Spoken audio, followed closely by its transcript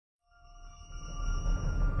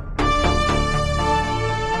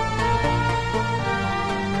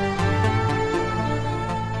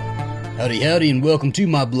Howdy, howdy, and welcome to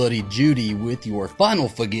My Bloody Judy with your final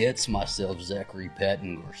forgets, myself, Zachary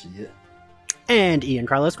Patton Garcia. And Ian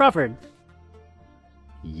Carlos Crawford.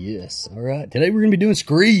 Yes, alright. Today we're going to be doing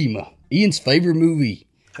Scream, Ian's favorite movie.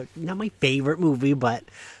 Not my favorite movie, but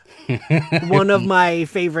one of my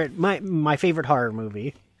favorite, my favorite horror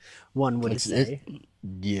movie, one would say.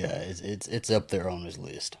 It's up there on his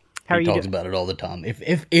list. How he talks about it all the time.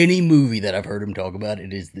 If any movie that I've heard him talk about,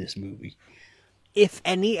 it is this movie. If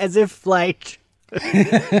any, as if like...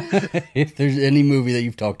 If there's any movie that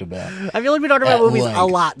you've talked about. I feel like we talk about movies a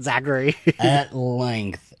lot, Zachary. At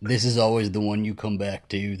length. This is always the one you come back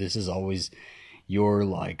to. This is always your,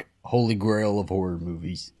 like, holy grail of horror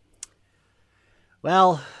movies.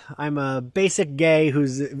 Well, I'm a basic gay who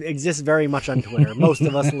exists very much on Twitter. Most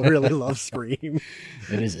of us really love Scream.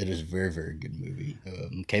 It is a very, very good movie.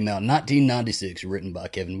 Came out in 1996, written by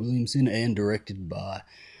Kevin Williamson and directed by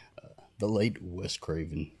the late Wes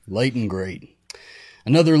Craven. Late and great.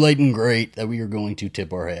 Another late and great that we are going to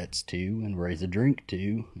tip our hats to and raise a drink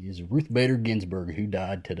to is Ruth Bader Ginsburg, who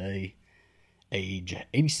died today, age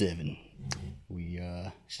 87.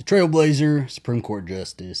 She's a trailblazer, Supreme Court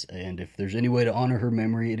justice, and if there's any way to honor her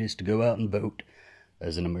memory, it is to go out and vote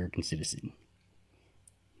as an American citizen.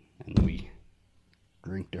 And we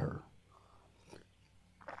drink to her.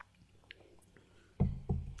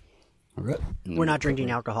 All right. We're not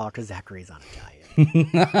drinking alcohol because Zachary's on a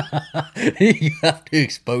diet. You have to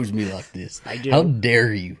expose me like this. I do. How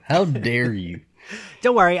dare you? How dare you?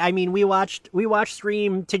 Don't worry. I mean, we watched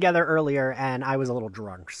Scream together earlier, and I was a little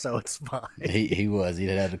drunk, so it's fine. He was. He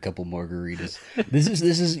had a couple margaritas. This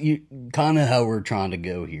is kind of how we're trying to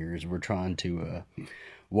go here. Is we're trying to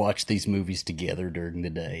watch these movies together during the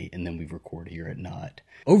day, and then we record here at night.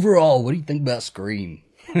 Overall, what do you think about Scream?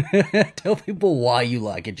 Tell people why you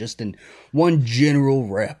like it, just in one general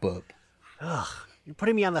wrap up. Ugh, you're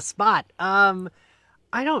putting me on the spot. I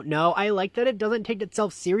don't know. I like that it doesn't take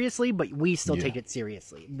itself seriously, but we still take it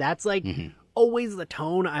seriously. That's like always the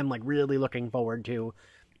tone I'm like really looking forward to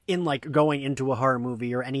in like going into a horror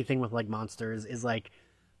movie or anything with like monsters is like,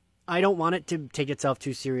 I don't want it to take itself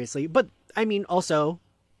too seriously. But I mean, also,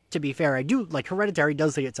 to be fair, I do like Hereditary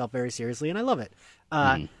does take itself very seriously and I love it.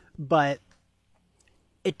 But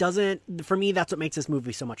it doesn't, for me, that's what makes this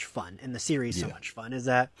movie so much fun and the series so much fun is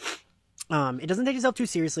that it doesn't take itself too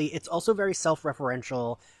seriously. It's also very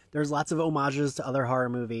self-referential. There's lots of homages to other horror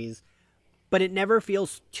movies, but it never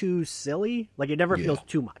feels too silly. Like it never feels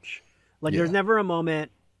too much. Like there's never a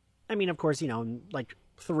moment. I mean, of course, you know, like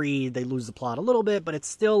 3, they lose the plot a little bit, but it's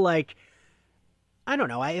still like, I don't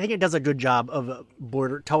know. I think it does a good job of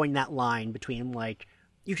towing that line between like,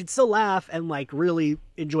 you should still laugh and like really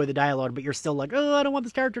enjoy the dialogue, but you're still like, oh, I don't want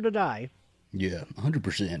this character to die. Yeah,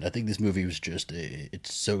 100%. I think this movie was just,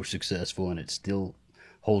 it's so successful and it still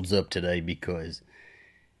holds up today because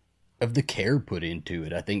of the care put into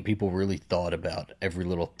it. I think people really thought about every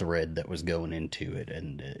little thread that was going into it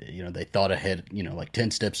and, they thought ahead, like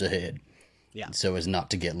 10 steps ahead. Yeah. So as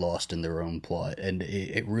not to get lost in their own plot. And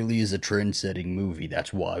it really is a trend-setting movie.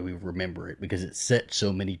 That's why we remember it, because it set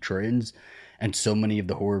so many trends and so many of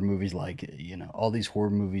the horror movies, like, all these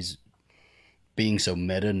horror movies being so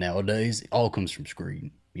meta nowadays, it all comes from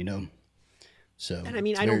Scream, So, and I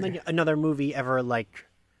mean, I don't think another movie ever like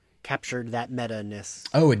captured that meta-ness.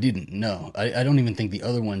 Oh, it didn't. No, I don't even think the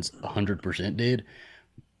other ones 100% did.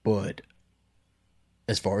 But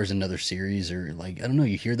as far as another series or like, I don't know,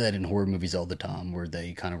 you hear that in horror movies all the time where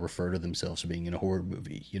they kind of refer to themselves as being in a horror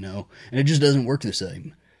movie, and it just doesn't work the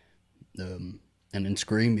same. And in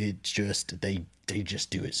Scream, it's just they just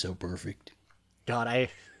do it so perfect. God,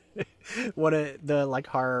 the like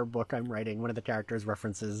horror book I'm writing, one of the characters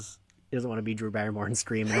references he doesn't want to be Drew Barrymore and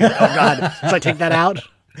Scream. And I'm like, oh God, should I take that out?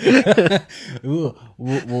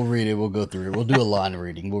 We'll read it. We'll go through it. We'll do a line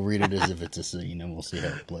reading. We'll read it as if it's a scene, and we'll see how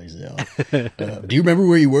it plays out. Do you remember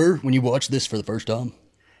where you were when you watched this for the first time?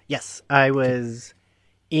 Yes, I was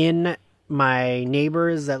in my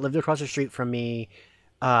neighbors that lived across the street from me.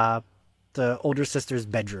 The older sister's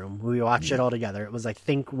bedroom. We watched it all together. It was, I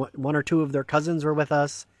think, 1 or 2 of their cousins were with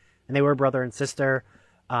us, and they were brother and sister.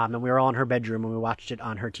 And we were all in her bedroom, and we watched it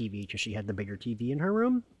on her TV because she had the bigger TV in her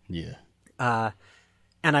room. Yeah.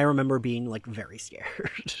 And I remember being like very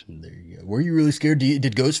scared. There you go. Were you really scared?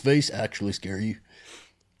 Did Ghostface actually scare you?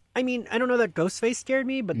 I mean, I don't know that Ghostface scared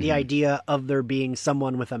me, but the idea of there being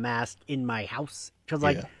someone with a mask in my house, because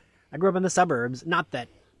like I grew up in the suburbs. Not that.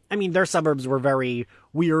 I mean, their suburbs were very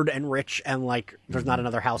weird and rich, and like, there's not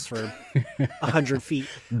another house for 100 feet.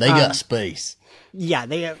 They got space. Yeah,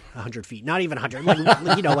 they have 100 feet, not even 100,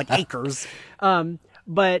 like acres.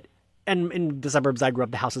 But and in the suburbs I grew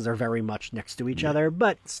up, the houses are very much next to each other,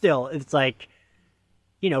 but still, it's like,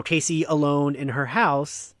 Casey alone in her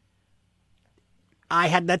house. I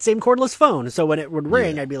had that same cordless phone, so when it would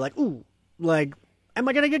ring, I'd be like, ooh, like, am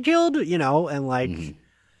I gonna get killed? And like,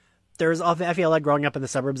 I feel like growing up in the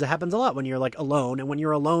suburbs, it happens a lot when you're like alone, and when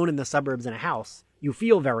you're alone in the suburbs in a house, you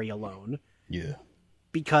feel very alone. Yeah.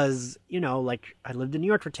 Because, like, I lived in New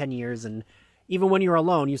York for 10 years, and even when you're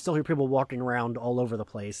alone, you still hear people walking around all over the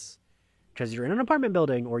place because you're in an apartment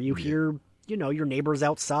building, or you hear, your neighbors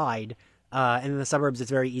outside. And in the suburbs,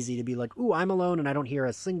 it's very easy to be like, ooh, I'm alone and I don't hear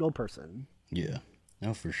a single person. Yeah,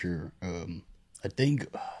 no, for sure. I think,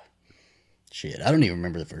 shit, I don't even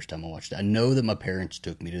remember the first time I watched it. I know that my parents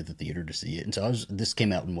took me to the theater to see it. And so this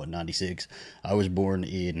came out in 96? I was born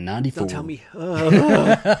in 94. Don't tell me.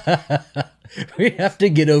 We have to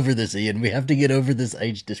get over this, Ian. We have to get over this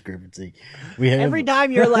age discrepancy. Every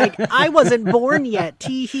time you're like, I wasn't born yet,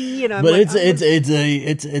 tee hee, and I'm but like,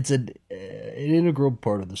 it's an integral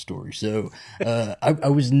part of the story. So I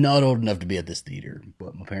was not old enough to be at this theater,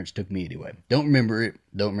 but my parents took me anyway. Don't remember it.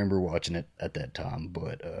 Don't remember watching it at that time,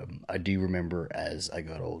 but I do remember as I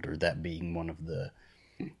got older that being one of the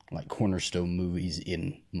like cornerstone movies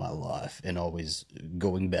in my life, and always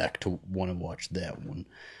going back to want to watch that one.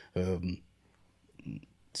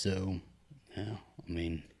 So, yeah, I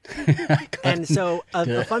mean... And so,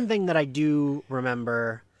 a fun thing that I do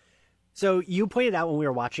remember... So, you pointed out when we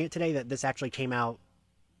were watching it today that this actually came out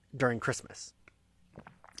during Christmas.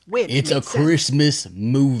 Which it's a Christmas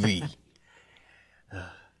movie.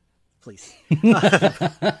 Please.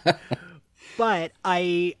 But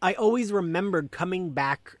I always remembered coming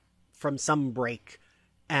back from some break,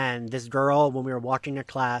 and this girl, when we were walking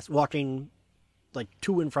like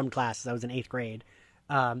to and from classes, I was in 8th grade,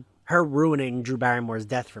 her ruining Drew Barrymore's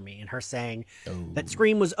death for me, and her saying that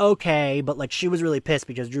Scream was okay, but like she was really pissed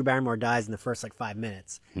because Drew Barrymore dies in the first like 5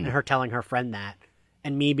 minutes, and her telling her friend that,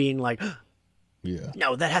 and me being like, yeah,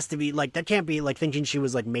 no, that has to be like, that can't be, like, thinking she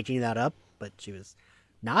was like making that up, but she was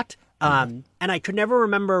not. And I could never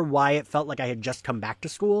remember why it felt like I had just come back to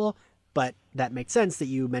school, but that makes sense that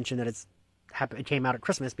you mentioned that it came out at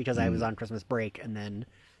Christmas because I was on Christmas break and then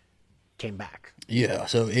came back. Yeah,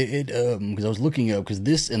 so it because I was looking up, because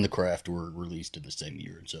this and The Craft were released in the same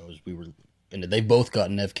year, and so and they both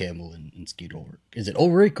got Nev Campbell and Skeet Ulrich. Is it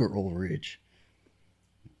Ulrich or Ulrich?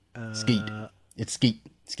 Skeet. It's Skeet.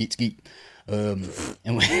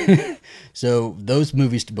 So those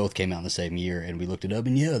movies both came out in the same year, and we looked it up,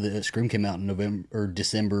 and yeah, the Scream came out in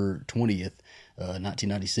December 20th,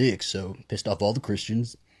 1996. So pissed off all the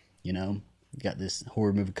Christians, got this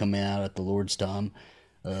horror movie coming out at the Lord's time.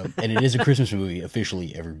 And it is a Christmas movie,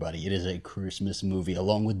 officially, everybody. It is a Christmas movie,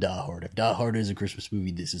 along with Die Hard. If Die Hard is a Christmas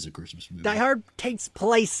movie, this is a Christmas movie. Die Hard takes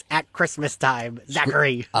place at Christmas time,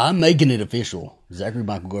 Zachary. I'm making it official. Zachary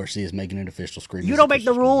Michael Garcia is making it official. Scream. You don't make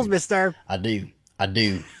the rules, mister. I do.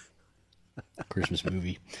 Christmas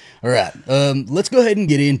movie. All right, let's go ahead and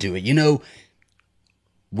get into it.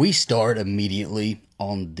 We start immediately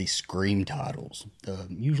on the Scream titles.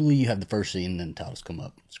 Usually you have the first scene and then the titles come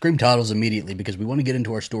up. Scream titles immediately because we want to get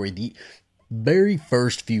into our story. The very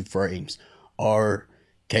first few frames are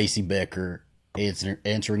Casey Becker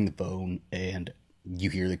answering the phone, and you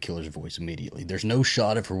hear the killer's voice immediately. There's no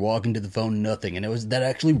shot of her walking to the phone, nothing. And that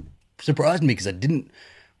actually surprised me because I didn't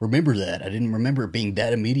remember that. I didn't remember it being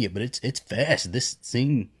that immediate, but it's fast. This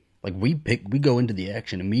scene, like, we go into the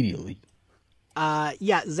action immediately.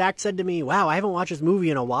 Yeah, Zach said to me, wow, I haven't watched this movie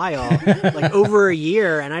in a while, like over a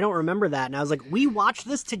year, and I don't remember that. And I was like, we watched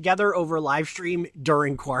this together over live stream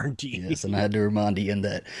during quarantine. Yes, and I had to remind Ian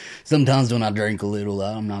that sometimes when I drink a little,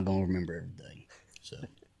 I'm not going to remember everything. So,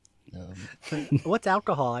 What's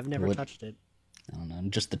alcohol? I've never touched it. I don't know,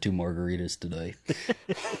 just the 2 margaritas today.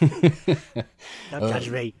 Don't touch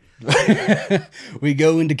me. We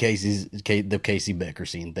go into the Casey Becker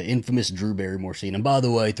scene, the infamous Drew Barrymore scene. And by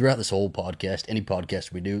the way, throughout this whole podcast, any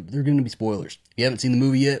podcast we do, there are going to be spoilers. If you haven't seen the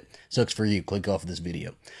movie yet, sucks for you. Click off of this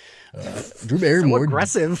video. Drew Barrymore, so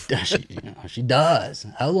aggressive. She dies.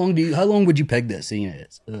 How long would you peg that scene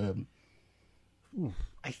as?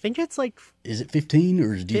 I think it's like... Is it 15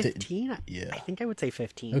 or is it 15? Yeah. I think I would say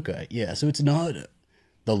 15. Okay, yeah. So it's not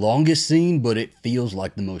the longest scene, but it feels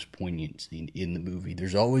like the most poignant scene in the movie.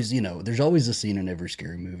 There's always a scene in every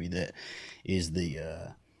scary movie that is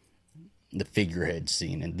the figurehead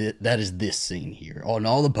scene, and that is this scene here. On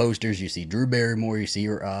all the posters, you see Drew Barrymore, you see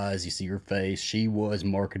her eyes, you see her face. She was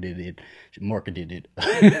marketed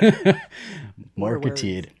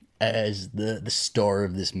as the star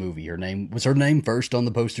of this movie. Her name first on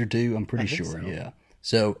the poster too? I'm pretty sure, so. Yeah.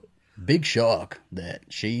 So big shock that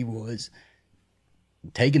she was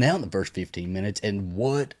taken out in the first 15 minutes, and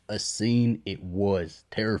what a scene it was.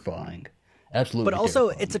 Terrifying. Absolutely. But also,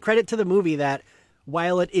 terrifying. it's a credit to the movie that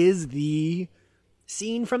while it is the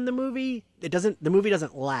scene from the movie, the movie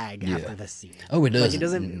doesn't lag after this scene. Oh, it doesn't. Like, it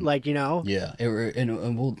doesn't, like, you know? Yeah,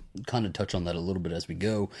 and we'll kind of touch on that a little bit as we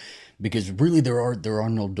go, because really there are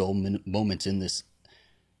no dull moments in this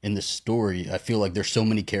story. I feel like there's so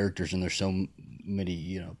many characters and there's so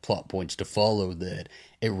many plot points to follow that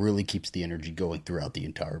it really keeps the energy going throughout the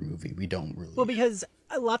entire movie. We don't really Because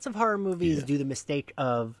lots of horror movies do the mistake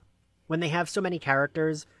of when they have so many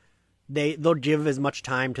characters, they'll give as much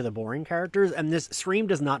time to the boring characters, and this Scream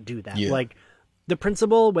does not do that. Yeah. Like the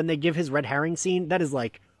principal, when they give his red herring scene, that is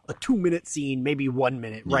like a 2-minute scene, maybe 1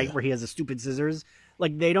 minute, right, where he has a stupid scissors.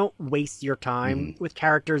 Like, they don't waste your time with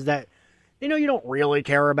characters that you don't really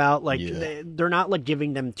care about. Like they're not like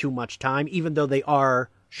giving them too much time, even though they are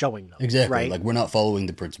showing them. exactly right? like we're not following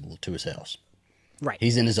the principal to his house. Right.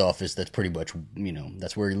 He's in his office. That's pretty much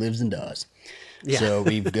that's where he lives and dies. Yeah. So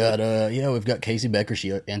we've got Casey Becker.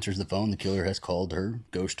 She answers the phone. The killer has called her,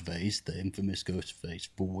 Ghostface, the infamous Ghostface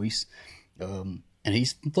voice, and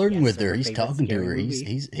he's flirting with her. He's talking to her.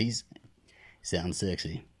 He's sounds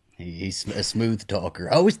sexy. He's a smooth talker.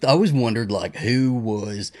 I always wondered like who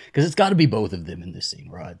was, because it's got to be both of them in this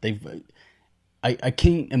scene, right? I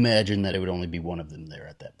can't imagine that it would only be one of them there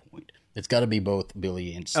at that point. It's got to be both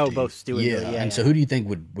Billy and Stu. Oh, both Stu and Billy. Yeah, and so who do you think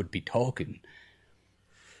would be talking?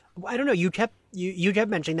 I don't know. You kept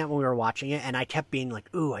mentioning that when we were watching it, and I kept being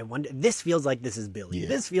like, "Ooh, I wonder. This feels like this is Billy. Yeah.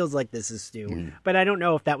 This feels like this is Stu." But I don't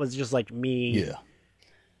know if that was just like me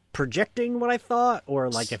projecting what I thought, or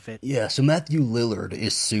like if it. Yeah. So Matthew Lillard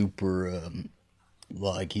is super,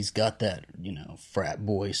 like he's got that frat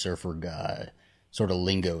boy surfer guy sort of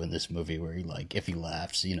lingo in this movie where he like if he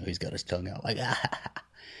laughs, he's got his tongue out like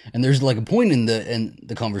and there's like a point in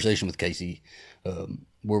the conversation with Casey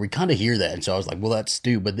where we kind of hear that, and so I was like, well, that's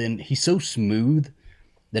Stu, but then he's so smooth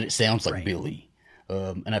that it sounds like Billy,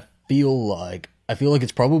 and I feel like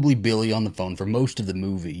it's probably Billy on the phone for most of the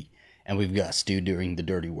movie, and we've got Stu doing the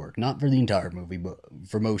dirty work, not for the entire movie, but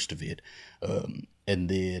for most of it, and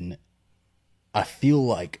then I feel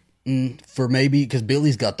like for maybe, because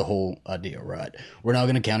Billy's got the whole idea, right? We're not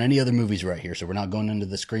going to count any other movies right here, so we're not going into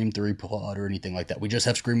the Scream 3 plot or anything like that. We just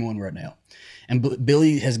have Scream 1 right now. And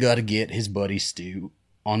Billy has got to get his buddy Stu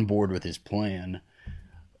on board with his plan.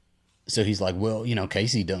 So he's like, well,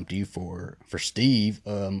 Casey dumped you for Steve.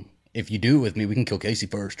 If you do it with me, we can kill Casey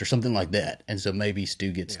first or something like that. And so maybe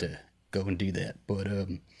Stu gets to go and do that. But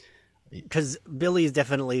because Billy is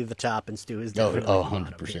definitely the top and Stu is definitely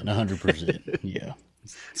 100%, 100%. Yeah.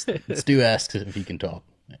 Stu asks if he can talk,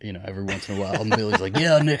 every once in a while. And Billy's like,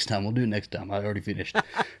 yeah, next time. We'll do it next time. I already finished.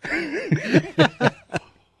 I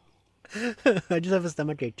just have a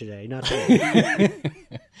stomachache today, not today.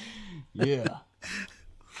 Yeah.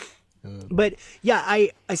 But yeah, I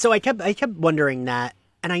kept wondering that,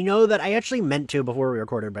 and I know that I actually meant to before we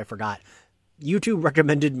recorded, but I forgot. YouTube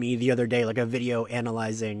recommended me the other day like a video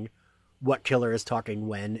analyzing what killer is talking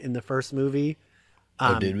when in the first movie.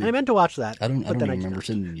 Did we? And I meant to watch that. I don't even remember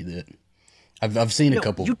sending you that. I've seen a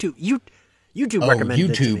couple. YouTube recommended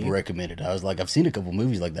it to me. Recommended. I was like, I've seen a couple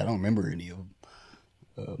movies like that. I don't remember any of them.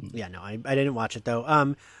 Yeah, no, I didn't watch it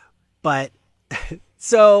though. But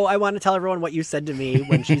so I want to tell everyone what you said to me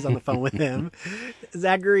when she's on the phone with him.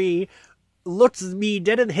 Zachary looks me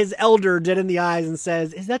his elder dead in the eyes and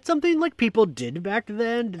says, "Is that something like people did back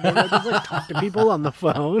then? Did they just talk to people on the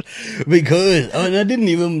phone?" Because and I didn't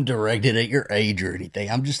even direct it at your age or anything.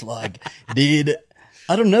 I'm just like, I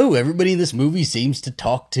don't know. Everybody in this movie seems to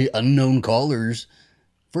talk to unknown callers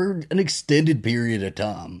for an extended period of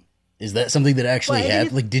time. Is that something that actually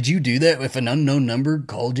happened? Like, did you do that if an unknown number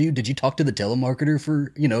called you? Did you talk to the telemarketer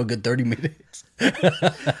for, a good 30 minutes?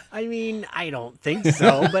 I mean, I don't think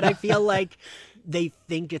so, but I feel like they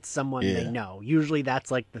think it's someone they know. Usually that's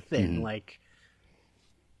like the thing. Mm-hmm. Like,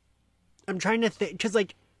 I'm trying to think, because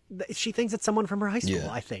like, she thinks it's someone from her high school,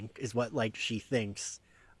 I think, is what like she thinks.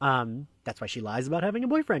 That's why she lies about having a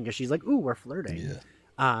boyfriend, because she's like, ooh, we're flirting. Yeah.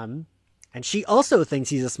 And she also thinks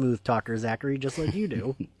he's a smooth talker, Zachary, just like you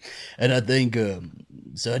do. And I think,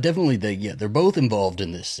 so I definitely think, they're both involved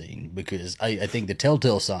in this scene, because I think the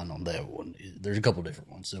telltale sign on that one, there's a couple different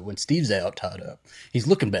ones. So when Steve's out tied up, he's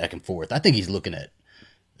looking back and forth. I think he's looking at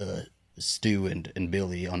Stu and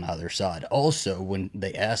Billy on either side. Also, when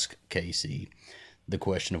they ask Casey the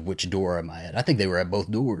question of which door am I at, I think they were at both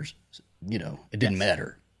doors. It didn't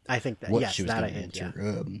matter. I think that, what she was going to answer.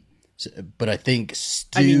 Yeah. But I think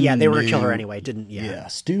Stu yeah, they were going to kill her knew- anyway, didn't, Yeah,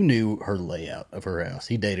 Stu knew her layout of her house.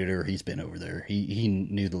 He dated her. He's been over there. He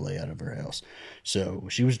knew the layout of her house. So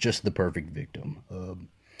she was just the perfect victim.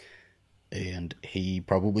 And he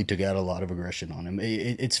probably took out a lot of aggression on him.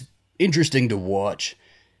 It's interesting to watch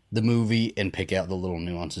the movie and pick out the little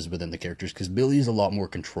nuances within the characters, because Billy is a lot more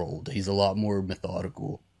controlled. He's a lot more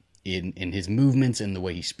methodical in his movements and the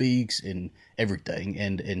way he speaks and everything.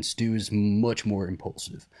 And Stu is much more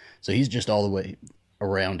impulsive. So he's just all the way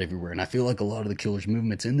around everywhere. And I feel like a lot of the killer's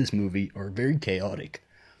movements in this movie are very chaotic.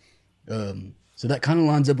 So that kind of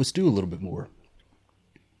lines up with Stu a little bit more.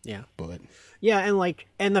 Yeah. But Yeah,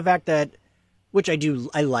 and the fact that, which I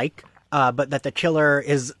like, but that the killer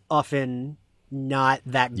is often not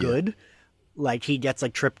that good. Like, he gets,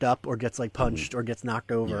 like, tripped up or gets, like, punched or gets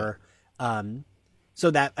knocked over. So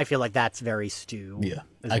that, I feel like that's very Stu. yeah,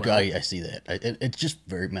 as I well. see that. It's just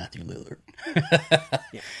very Matthew Lillard.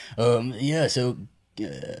 Yeah. So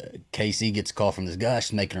Casey gets a call from this guy.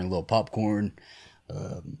 She's making her a little popcorn,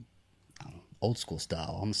 old school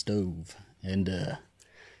style on the stove. And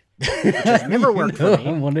Which has never worked for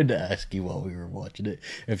I me. wanted to ask you while we were watching it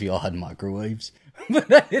if y'all had microwaves,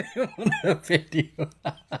 but I didn't want to offend you.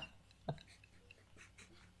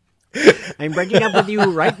 I'm breaking up with you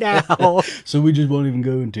right now. So we just won't even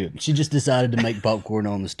go into it. She just decided to make popcorn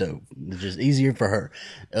on the stove. It's just easier for her.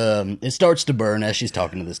 It starts to burn as she's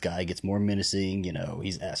talking to this guy. It gets more menacing. You know,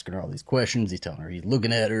 he's asking her all these questions. He's telling her he's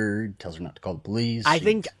looking at her. He tells her not to call the police. I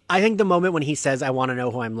think the moment when he says, "I want to know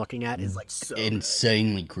who I'm looking at," is like so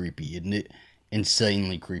Insanely creepy, isn't it?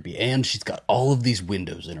 Insanely creepy. And she's got all of these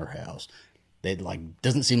windows in her house. They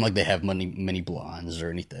doesn't seem like they have many blinds or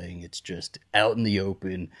anything. It's just out in the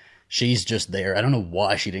open. She's just there. I don't know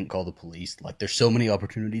why she didn't call the police. Like, there's so many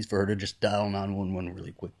opportunities for her to just dial 911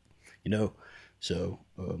 really quick, you know? So,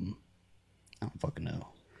 I don't fucking know.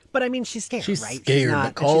 But I mean, she's scared, She's right? scared,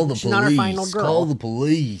 but call the she's not her final police. girl. Call the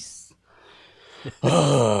police.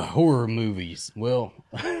 Horror movies. Well,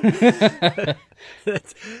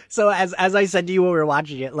 So as I said to you when we were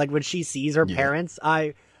watching it, like when she sees her parents,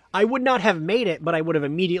 I would not have made it, but I would have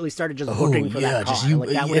immediately started just looking for that car.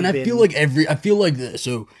 Like, that would and have I been... feel like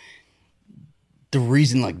so the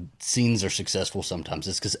reason like scenes are successful sometimes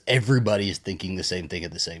is because everybody is thinking the same thing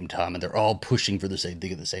at the same time, and they're all pushing for the same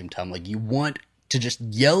thing at the same time. Like, you want to just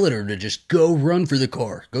yell at her to just go run for the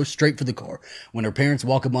car, go straight for the car. When her parents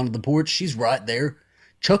walk up onto the porch, she's right there.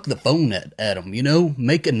 Chuck the phone at them, you know,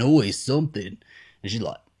 make a noise, something. And she's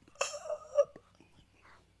like,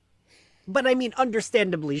 But I mean,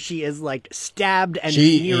 understandably, she is like stabbed and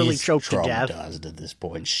she nearly is choked to death. traumatized at this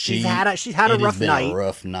point. She's had a it rough has been night. A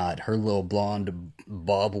rough night. Her little blonde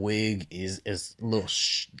bob wig is a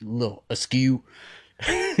little askew.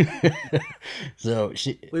 So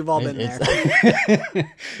We've all been there.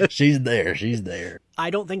 She's there. I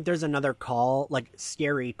don't think there's another call, like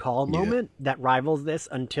scary call moment that rivals this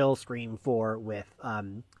until Scream 4 with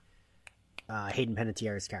Hayden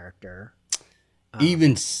Panettiere's character.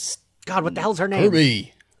 Even God, what the hell's her name?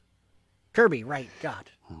 Kirby, right? God.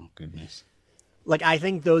 Oh goodness. Like, I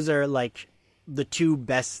think those are like the two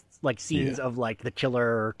best like scenes of like the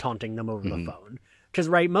killer taunting them over the phone. Because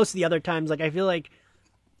most of the other times, like, I feel like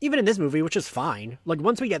even in this movie, which is fine, like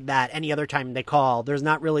once we get that, any other time they call, there's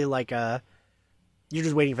not really like you're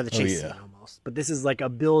just waiting for the chase scene almost. But this is like a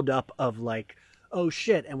build up of like, oh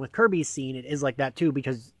shit. And with Kirby's scene, it is like that too,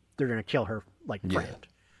 because they're gonna kill her like friend.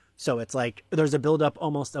 So it's like there's a build up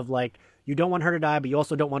almost of like, you don't want her to die, but you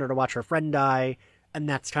also don't want her to watch her friend die. And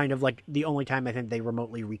that's kind of like the only time I think they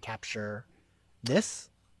remotely recapture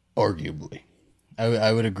this. Arguably.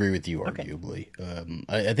 I would agree with you, arguably.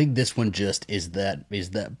 I think this one just is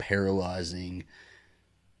that paralyzing,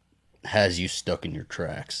 has you stuck in your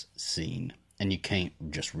tracks scene. And you can't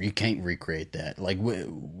recreate that. Like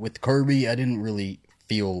with Kirby, I didn't really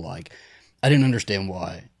feel like, I didn't understand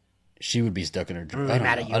why she would be stuck in her. I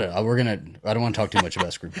don't know. I don't want to talk too much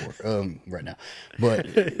about Scream 4 right now. But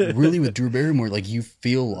really, with Drew Barrymore, like, you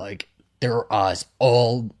feel like there are eyes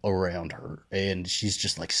all around her, and she's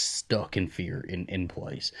just like stuck in fear in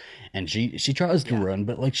place. And she tries to run,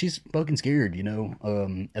 but like, she's fucking scared. You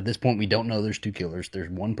know. At this point, we don't know there's two killers. There's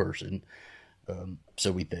one person.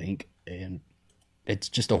 So we think, and it's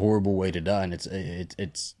just a horrible way to die, and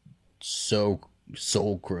it's so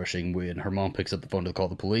soul crushing when her mom picks up the phone to call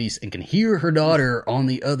the police and can hear her daughter on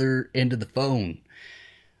the other end of the phone.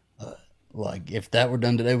 Like, if that were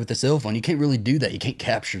done today with a cell phone, you can't really do that. You can't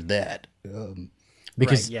capture that.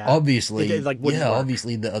 Because obviously,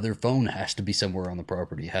 obviously the other phone has to be somewhere on the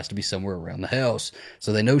property. It has to be somewhere around the house.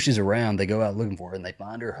 So they know she's around. They go out looking for her, and they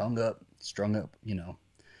find her hung up, strung up, you know,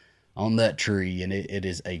 on that tree, and it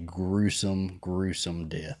is a gruesome, gruesome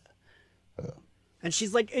death. And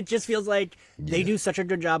she's like, it just feels like they do such a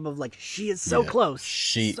good job of like, she is so close.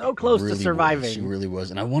 She so close really to surviving. Was. She really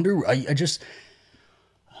was. And I wonder, I just,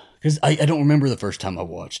 because I don't remember the first time I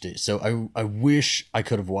watched it. So I wish I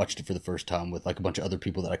could have watched it for the first time with like a bunch of other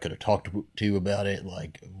people that I could have talked to about it.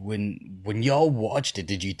 Like when y'all watched it,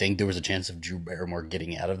 did you think there was a chance of Drew Barrymore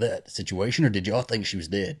getting out of that situation, or did y'all think she was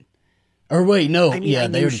dead? Or wait, no, they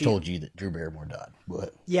already told you that Drew Barrymore died.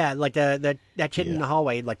 But yeah, like that kid in the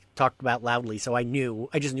hallway like talked about loudly, so I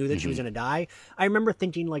just knew that she was gonna die. I remember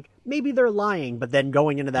thinking like maybe they're lying, but then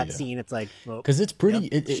going into that scene, it's like because it's pretty,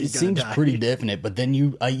 it seems pretty definite. But then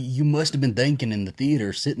you must have been thinking in the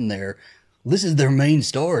theater, sitting there, this is their main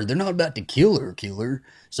star. They're not about to kill her.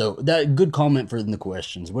 So that good comment for the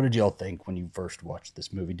questions. What did y'all think when you first watched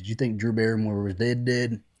this movie? Did you think Drew Barrymore was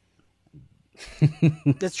dead?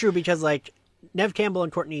 That's true, because like Nev Campbell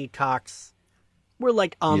and Courtney Cox were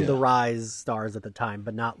like on the rise stars at the time,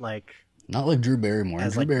 but not like Drew Barrymore.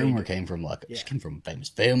 Drew Barrymore came from she came from a famous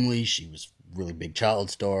family. She was really big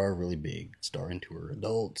child star, really big star into her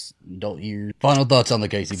adult years. Final thoughts on the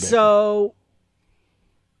Casey Becker. So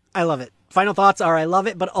I love it. Final thoughts are I love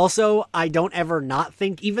it, but also I don't ever not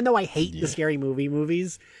think, even though I hate the scary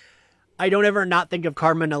movies, I don't ever not think of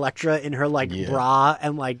Carmen Electra in her like bra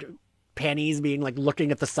and like panties being like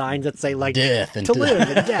looking at the signs that say like death and to live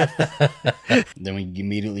and death. Then we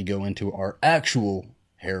immediately go into our actual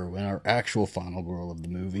heroine, our actual final girl of the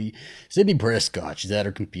movie, Sidney Prescott. She's at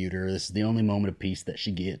her computer. This is the only moment of peace that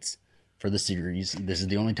she gets for the series. This is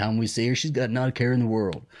the only time we see her. She's got not a care in the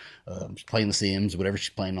world. She's playing The Sims, whatever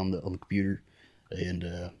she's playing on the computer,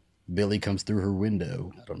 and Billy comes through her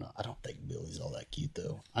window. I don't know. I don't think Billy's all that cute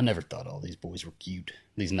though. I never thought all these boys were cute.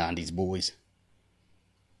 These 90s boys.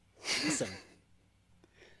 Listen,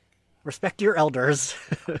 respect your elders.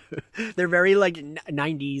 They're very like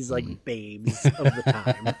 90s like babes of the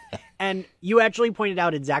time. And you actually pointed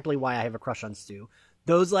out exactly why I have a crush on Stu.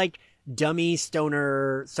 Those like dummy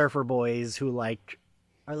stoner surfer boys who like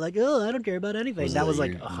are like, oh, I don't care about anything. That was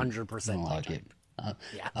like 100% my type.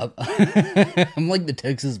 I'm like the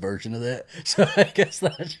Texas version of that, so I guess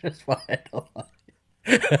that's just why I don't like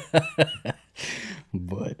it.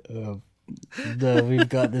 But we've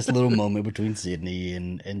got this little moment between Sydney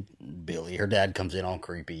and Billy. Her dad comes in all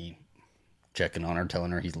creepy, checking on her,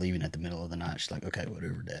 telling her he's leaving at the middle of the night. She's like, okay,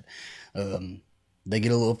 whatever, Dad. They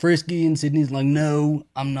get a little frisky, and Sydney's like, no,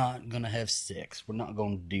 I'm not going to have sex. We're not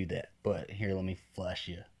going to do that. But here, let me flash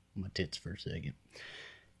you my tits for a second.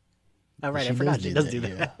 All right, I forgot she does do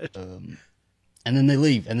that. Yeah. And then they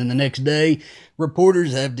leave. And then the next day,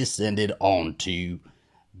 reporters have descended onto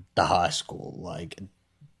the high school. Like,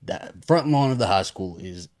 that front lawn of the high school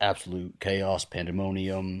is absolute chaos,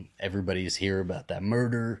 pandemonium. Everybody's here about that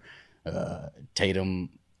murder. Tatum,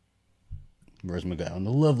 Rose McGowan,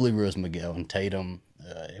 the lovely Rose McGowan, Tatum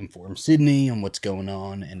informs Sydney on what's going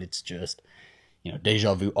on, and it's just,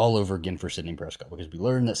 deja vu all over again for Sidney Prescott, because we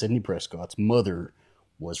learned that Sidney Prescott's mother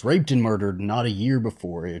was raped and murdered not a year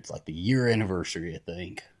before. It's like the year anniversary, I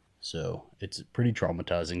think. So it's pretty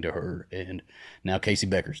traumatizing to her, and now Casey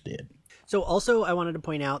Becker's dead. So also I wanted to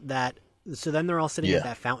point out that, so then they're all sitting at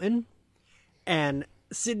that fountain, and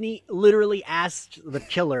Sydney literally asked the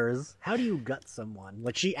killers, how do you gut someone?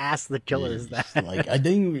 Like, she asked the killers that. Like, I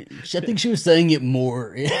think she was saying it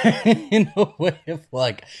more in a way of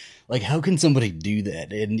like how can somebody do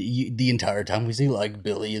that? And the entire time we see like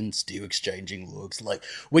Billy and Stu exchanging looks. Like,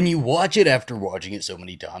 when you watch it after watching it so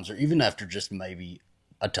many times, or even after just maybe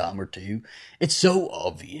a time or two, it's so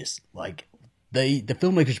obvious. Like, the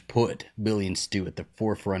filmmakers put Billy and Stu at the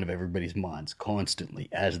forefront of everybody's minds constantly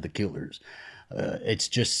as the killers. It's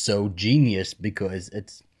just so genius because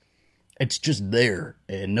it's just there,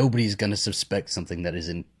 and nobody's gonna suspect something that is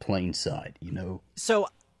in plain sight, So,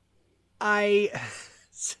 I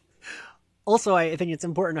think it's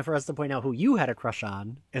important for us to point out who you had a crush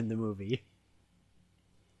on in the movie.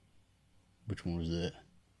 Which one was that?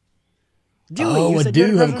 Dewey. Oh, I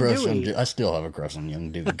do have a crush on Dewey. I still have a crush on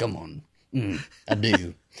young Dewey. Come on. I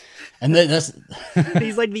do. And that's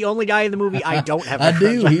he's like the only guy in the movie I don't have I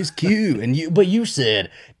do. He's cute. But you said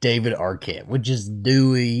David Arquette, which is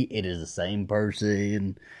Dewey. It is the same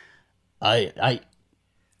person.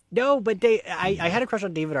 No, but I had a crush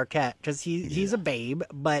on David Arquette because he's a babe,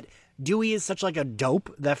 but Dewey is such like a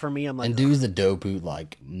dope that for me I'm like, and Dewey's the dope who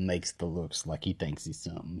like makes the looks like he thinks he's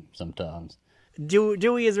something sometimes.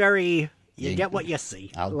 Dewey is very you get what you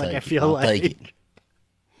see. I'll take it.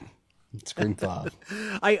 Scream 5.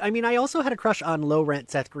 I mean, I also had a crush on low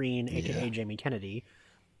rent Seth Green, aka Jamie Kennedy,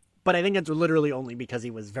 But I think that's literally only because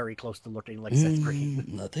he was very close to looking like Seth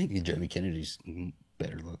Green. I think Jamie Kennedy's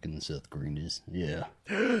better looking than Seth Green is. Yeah.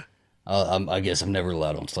 I guess I'm never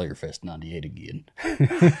allowed on Slayerfest 98 again.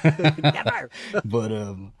 Never.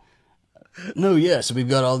 But no, yeah. So we've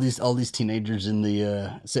got all these teenagers in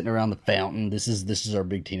the sitting around the fountain. This is our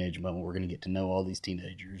big teenage moment. We're gonna get to know all these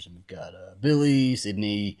teenagers, and we've got Billy,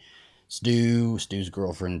 Sydney, Stu's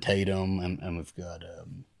girlfriend Tatum, and we've got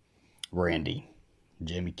Randy,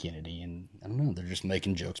 Jamie Kennedy, and I don't know, they're just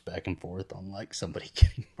making jokes back and forth on like somebody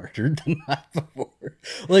getting murdered the night before,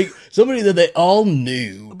 like somebody that they all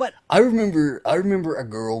knew. But I remember a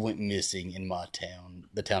girl went missing in my town,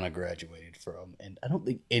 the town I graduated from, and I don't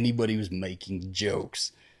think anybody was making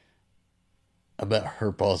jokes about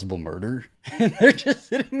her possible murder. And they're just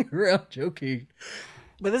sitting around joking.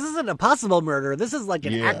 But this isn't a possible murder. This is like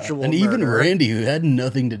an actual and murder. even Randy, who had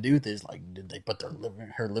nothing to do with this, like, did they put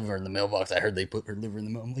her liver in the mailbox? I heard they put her liver in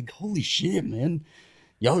the mail. I'm like, holy shit, man.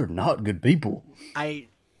 Y'all are not good people. I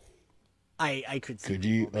could see. Could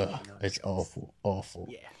you? It's awful. Awful.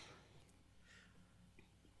 Yeah.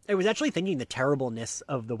 I was actually thinking the terribleness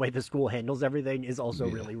of the way the school handles everything is also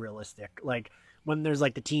really realistic. Like, when there's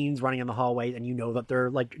like the teens running in the hallway and you know that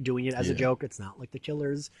they're like doing it as a joke, it's not like the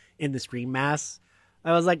killers in the Scream mass.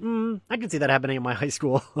 I was like, I can see that happening in my high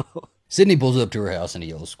school. Sydney pulls up to her house in a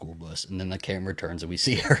yellow school bus, and then the camera turns and we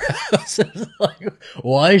see her house. It's like,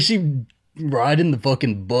 why is she riding the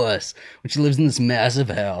fucking bus when she lives in this massive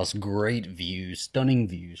house? Great views, stunning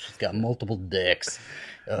views. She's got multiple decks.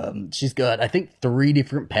 She's got, I think, 3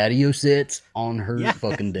 different patio sets on her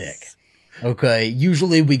fucking deck. Okay,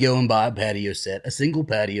 usually we go and buy a patio set, a single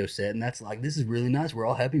patio set, and that's like, this is really nice. We're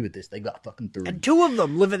all happy with this. They got fucking 3. And 2 of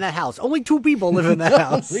them live in that house. Only 2 people live in that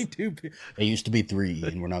house. Only 2 people. It used to be 3,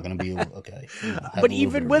 and we're not going to be able, okay. But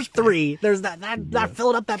even with 3, there's that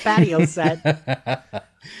filled up that patio set.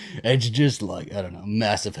 It's just like, I don't know,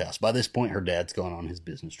 massive house. By this point, her dad's gone on his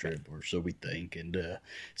business trip, or so we think. And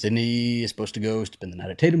Sydney is supposed to go spend the night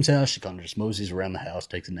at Tatum's house. She kind of just moseys around the house,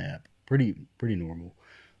 takes a nap. Pretty normal.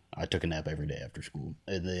 I took a nap every day after school.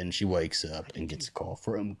 And then she wakes up and gets a call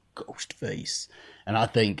from Ghostface. And I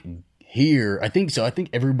think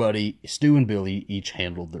everybody, Stu and Billy, each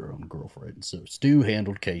handled their own girlfriend. So Stu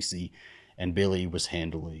handled Casey, and Billy was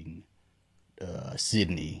handling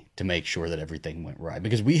Sydney to make sure that everything went right.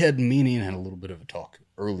 Because me and Ian had a little bit of a talk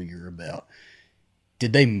earlier about,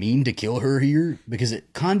 did they mean to kill her here? Because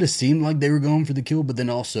it kind of seemed like they were going for the kill, but then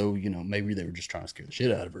also, maybe they were just trying to scare the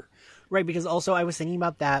shit out of her. Right, because also I was thinking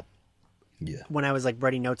about that when I was like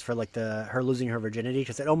writing notes for like her losing her virginity,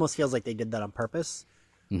 because it almost feels like they did that on purpose.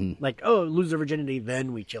 Mm-hmm. Like, oh, lose her virginity,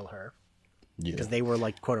 then we kill her. Because they were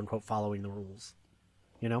like, quote unquote, following the rules.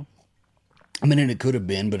 I mean, and it could have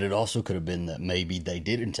been, but it also could have been that maybe they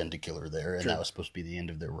did intend to kill her there, and that was supposed to be the end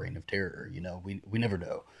of their reign of terror. We never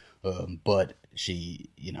know. But she,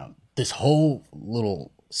 this whole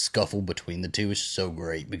little scuffle between the two is so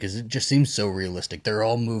great because it just seems so realistic. They're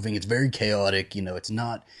all moving. It's very chaotic. It's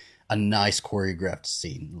not a nice choreographed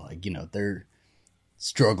scene. Like, they're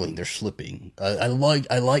struggling. They're slipping. I like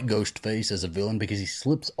Ghostface as a villain because he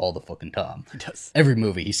slips all the fucking time. He does. Every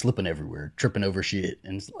movie, he's slipping everywhere, tripping over shit.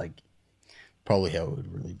 And it's like, probably how it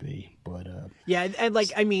would really be. But yeah, and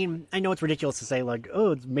like, I mean, I know it's ridiculous to say like,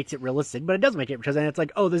 oh, it makes it realistic, but it does make it, because then it's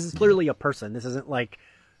like, oh, this is clearly a person. This isn't like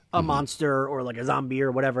a monster or like a zombie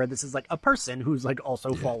or whatever. This is like a person who's like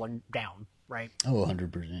also fallen down, right? Oh,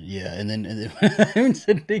 100%. Yeah. And then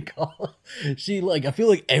Sydney call, she like, I feel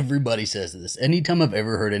like everybody says this. Anytime I've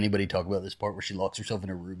ever heard anybody talk about this part where she locks herself in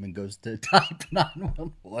a room and goes to type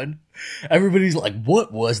 911, everybody's like,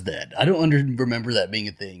 what was that? I don't remember that being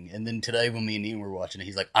a thing. And then today when me and Ian were watching it,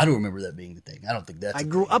 he's like, I don't remember that being the thing. I don't think that's I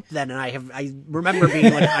grew up then, and I remember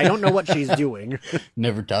being like, I don't know what she's doing.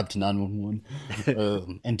 Never typed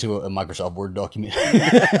 911 into a Microsoft Word document.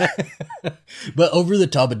 But over the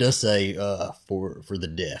top, it does say for the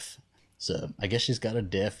deaf. So I guess she's got a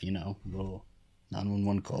deaf, little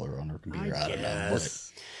 911 caller on her computer. I don't know.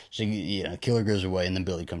 But she, killer goes away, and then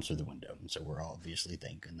Billy comes through the window. And so we're obviously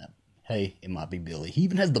thinking that, hey, it might be Billy. He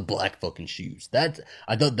even has the black fucking shoes.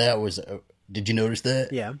 I thought that was. Did you notice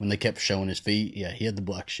that? Yeah. When they kept showing his feet, yeah, he had the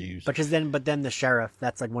black shoes. But then the sheriff.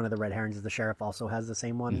 That's like one of the red herrings. The sheriff also has the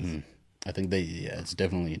same ones. Mm-hmm. I think it's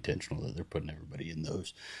definitely intentional that they're putting everybody in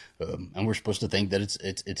those, and we're supposed to think that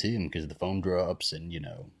it's him because the phone drops and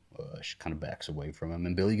she kind of backs away from him,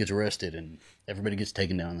 and Billy gets arrested, and everybody gets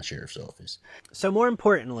taken down in the sheriff's office. So more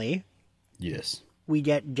importantly, yes, we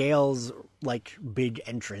get Gail's like big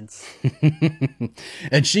entrance, and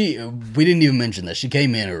we didn't even mention that she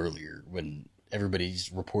came in earlier when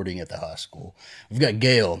everybody's reporting at the high school. We've got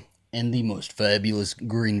Gail. in the most fabulous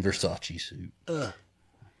green Versace suit.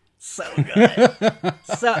 So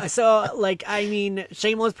good. so like, I mean,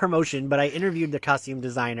 shameless promotion, but I interviewed the costume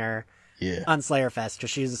designer on Slayer Fest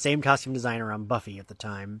because she's the same costume designer on Buffy at the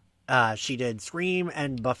time. She did Scream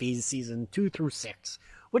and Buffy's season 2 through 6,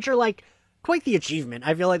 which are like quite the achievement.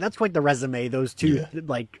 I feel like that's quite the resume, those two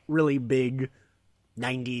like really big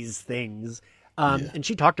 90s things. And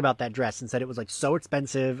she talked about that dress and said it was like so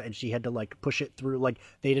expensive and she had to like push it through. Like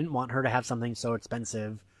they didn't want her to have something so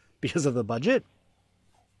expensive because of the budget.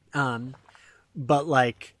 But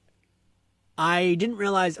like, I didn't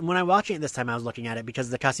realize when I was watching it this time, I was looking at it because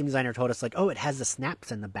the costume designer told us like, oh, it has the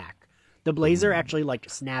snaps in the back. The blazer actually like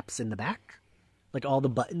snaps in the back. Like all the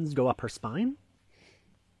buttons go up her spine.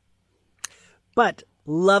 But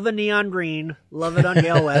love a neon green. Love it on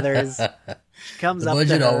Gale Weathers. She comes up to her.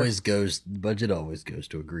 The budget always goes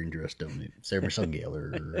to a green dress, don't it? Sarah Michelle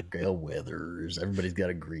Gellar, Gale Weathers. Everybody's got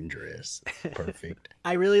a green dress. Perfect.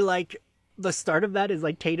 I really like the start of that is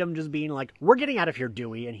like Tatum just being like, we're getting out of here,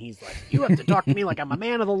 Dewey. And he's like, you have to talk to me like I'm a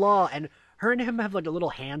man of the law. And her and him have like a little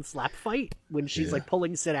hand slap fight when she's like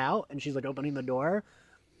pulling Sid out and she's like opening the door.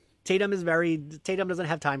 Tatum doesn't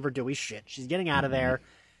have time for Dewey's shit. She's getting out of there.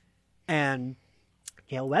 And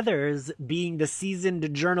Gale Weathers, being the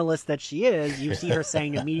seasoned journalist that she is, you see her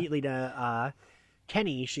saying immediately to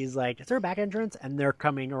Kenny, she's like, is there a back entrance? And they're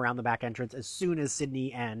coming around the back entrance as soon as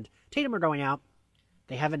Sydney and Tatum are going out.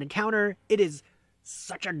 They have an encounter. It is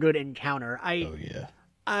such a good encounter.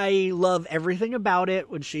 I love everything about it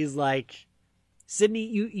when she's like, Sydney,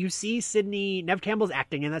 you see Sydney, Nev Campbell's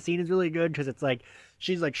acting in that scene is really good because it's like,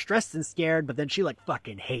 she's like stressed and scared, but then she like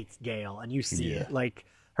fucking hates Gale. And you see it, like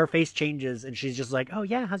her face changes and she's just like, oh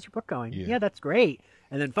yeah, how's your book going? Yeah, that's great.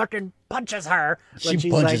 And then fucking punches her.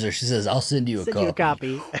 She punches her. She says, I'll send you a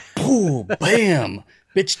copy. Boom, bam.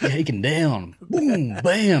 Bitch taken down. Boom,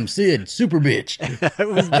 bam, Sid, super bitch. It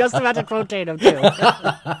was just about to quote Tatum, too.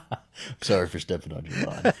 Sorry for stepping on your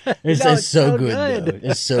line. It's so good, though.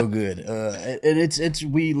 It's so good.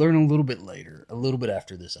 And we learn a little bit later, a little bit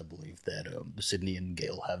after this, I believe, that Sydney and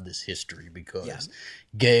Gale have this history because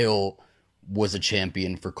Gale was a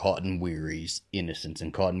champion for Cotton Weary's innocence,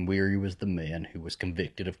 and Cotton Weary was the man who was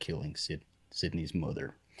convicted of killing Sydney's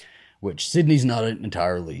mother, which Sydney's not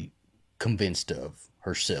entirely convinced of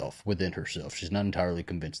within herself. She's not entirely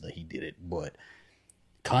convinced that he did it, but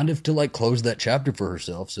kind of to like close that chapter for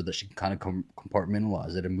herself so that she can kind of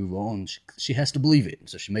compartmentalize it and move on. She has to believe it.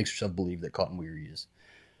 So she makes herself believe that Cotton Weary is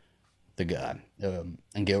the guy.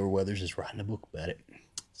 And Gale Weathers is writing a book about it.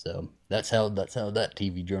 So that's how that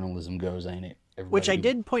TV journalism goes, ain't it? Which I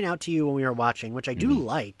did point out to you when we were watching, which I do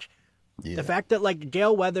like. Yeah. The fact that, like,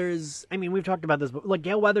 Gale Weathers, I mean, we've talked about this, but, like,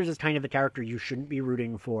 Gale Weathers is kind of the character you shouldn't be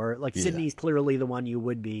rooting for. Like, Sydney's clearly the one you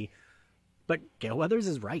would be. But Gale Weathers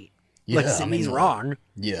is right. Yeah, like, Sydney's wrong.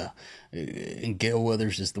 Yeah. And Gale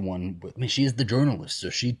Weathers is the one, I mean, she is the journalist,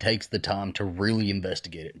 so she takes the time to really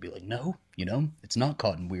investigate it and be like, no, it's not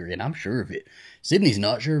Cotton Weary, and I'm sure of it. Sydney's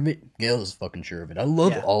not sure of it. Gale is fucking sure of it. I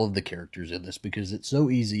love all of the characters in this because it's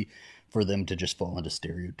so easy for them to just fall into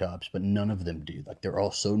stereotypes, but none of them do. Like, they're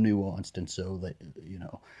all so nuanced and so,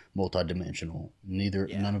 multidimensional.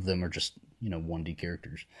 None of them are just, 1D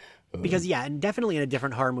characters. Because, and definitely in a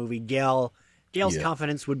different horror movie, Gale's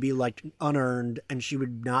confidence would be, like, unearned, and she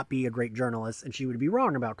would not be a great journalist, and she would be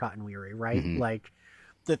wrong about Cotton Weary, right? Mm-hmm. Like,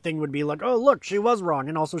 the thing would be like, oh, look, she was wrong,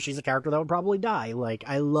 and also she's a character that would probably die. Like,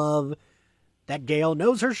 I love that Gale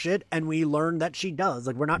knows her shit, and we learn that she does.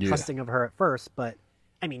 Like, we're not trusting of her at first, but...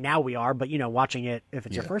 I mean, now we are, but, watching it, if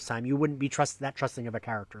it's your first time, you wouldn't be trusting of a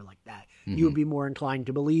character like that. Mm-hmm. You would be more inclined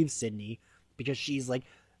to believe Sydney because she's, like,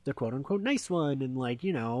 the quote-unquote nice one and, like,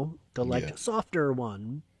 the, softer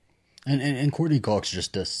one. And Courtney Cox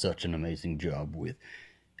just does such an amazing job with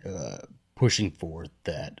pushing forth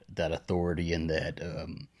that authority and that...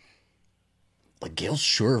 Like, Gale's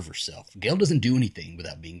sure of herself. Gale doesn't do anything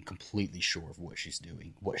without being completely sure of what she's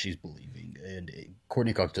doing, what she's believing. And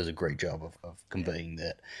Courtney Cox does a great job of conveying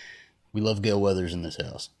that. We love Gale Weathers in this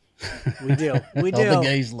house. We do. We do. All the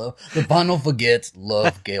gays love. The Final Forgets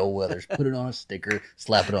love Gale Weathers. Put it on a sticker.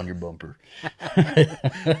 Slap it on your bumper.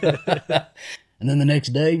 And then the next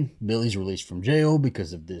day, Billy's released from jail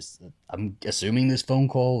because of this. I'm assuming this phone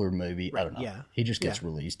call, or maybe, I don't know. Yeah. He just gets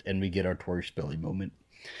released, and we get our Tori Spelling moment.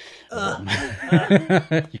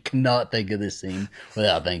 You cannot think of this scene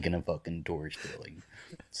without thinking of fucking Tori Spelling.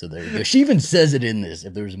 So there you go. She even says it in this.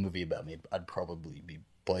 If there was a movie about me, I'd probably be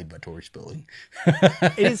played by Tori Spelling.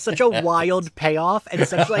 It is such a wild payoff and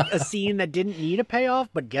such like a scene that didn't need a payoff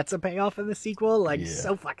but gets a payoff in the sequel. Like,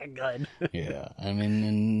 so fucking good. Yeah, I mean,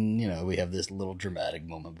 and, you know, we have this little dramatic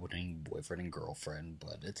moment between boyfriend and girlfriend,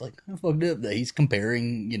 but it's like, I fucked up that he's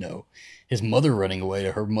comparing, you know, his mother running away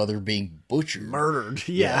to her mother being butchered. Murdered,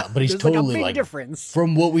 yeah. But he's There's totally, like, a big difference.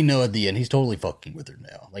 From what we know at the end, he's totally fucking with her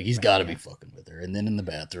now. Like, he's got to be fucking with her. And then in the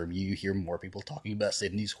bathroom, you hear more people talking about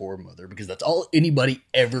Sydney's whore mother, because that's all anybody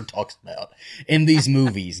ever talks about in these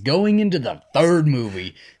movies. Going into the third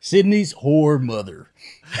movie, Sydney's whore mother.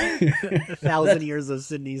 1,000 years of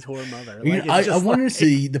Sydney's whore mother. Like, I want to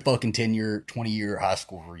see the fucking 10-year, 20-year high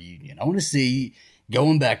school reunion. I want to see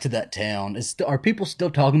going back to that town. Are people still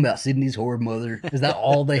talking about Sydney's whore mother? Is that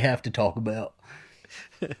all they have to talk about?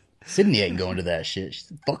 Sydney ain't going to that shit.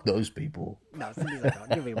 Fuck those people. No, Sydney's like,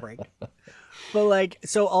 oh, give me a break. But, like,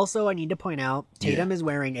 so also I need to point out, Tatum is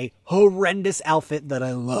wearing a horrendous outfit that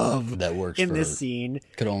I love. That works in for this her. scene.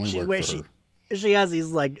 Could only work for her. She has these,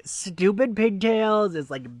 like, stupid pigtails.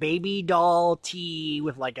 It's, like, baby doll tee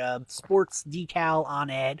with, like, a sports decal on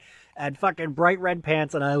it. And fucking bright red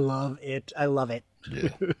pants, and I love it. I love it. Yeah,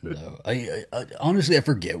 no. I honestly, I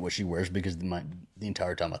forget what she wears, because the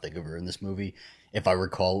entire time I think of her in this movie, if I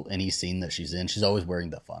recall any scene that she's in, she's always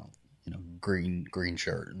wearing that final, you know, green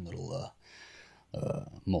shirt and little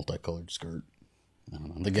multicolored skirt. I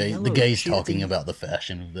don't know. The gay's talking about the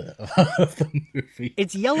fashion of the movie.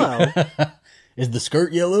 It's yellow. Is the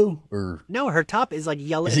skirt yellow, or no? Her top is like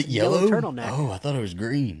yellow. Is it yellow? Turtleneck. Oh, I thought it was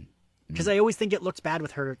green. Because I always think it looks bad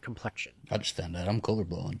with her complexion. I just found out I'm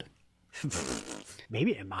colorblind.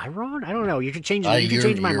 Maybe, am I wrong? I don't know. You could change it. You could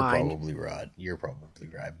change my mind. You're probably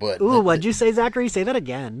right. But ooh, what'd you say, Zachary? Say that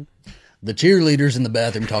again. The cheerleaders in the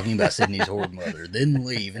bathroom talking about Sydney's whore mother, then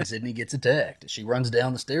leave, and Sydney gets attacked. She runs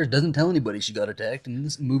down the stairs, doesn't tell anybody she got attacked, and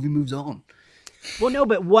this movie moves on. Well, no,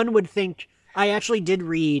 but one would think. I actually did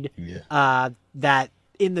read that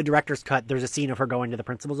in the director's cut, there's a scene of her going to the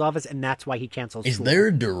principal's office, and that's why he cancels school. Is there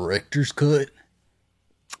a director's cut?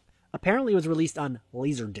 Apparently, it was released on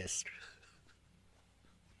Laserdisc.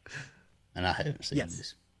 And I haven't seen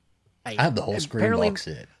this. I I have the whole screen box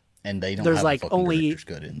set, and they don't there's have like a fucking only director's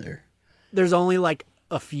cut in there. There's only like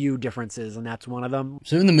a few differences, and that's one of them.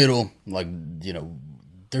 So in the middle, like, you know,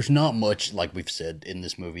 there's not much, like we've said, in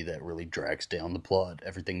this movie that really drags down the plot.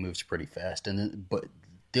 Everything moves pretty fast, but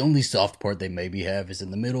the only soft part they maybe have is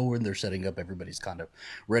in the middle, where they're setting up everybody's kind of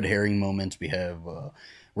red herring moments. We have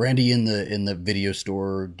Randy in the video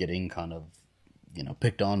store getting kind of, you know,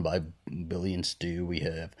 picked on by Billy and Stu. We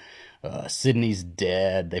have Sydney's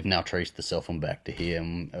dad. They've now traced the cell phone back to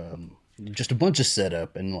him. Just a bunch of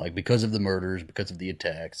setup, and like, because of the murders, because of the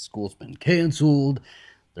attacks, school's been canceled.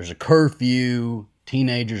 There's a curfew.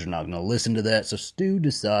 Teenagers are not going to listen to that, so Stu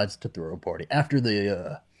decides to throw a party after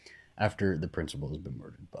the principal has been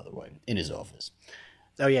murdered, by the way, in his office.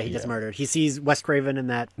 Oh yeah, he gets murdered. He sees Wes Craven in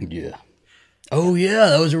that. Yeah. Oh yeah,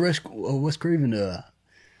 that was a Wes Craven.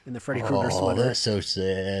 In the Freddy Krueger sweater. Oh, that's so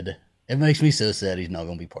sad. It makes me so sad he's not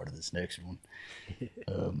going to be part of this next one.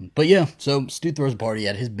 But yeah, so Stu throws a party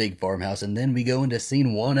at his big farmhouse, and then we go into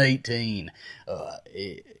scene 118.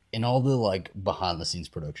 In all the like behind the scenes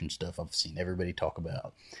production stuff I've seen everybody talk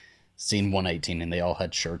about scene 118, and they all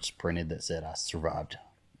had shirts printed that said I survived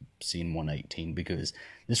scene 118, because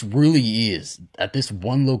this really is at this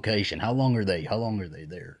one location. How long are they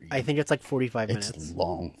there? I think it's like 45 it's minutes. It's a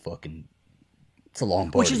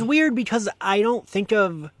long party. Which is weird, because I don't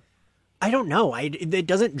know. It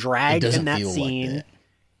doesn't drag in that scene. Like that.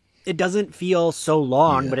 It doesn't feel so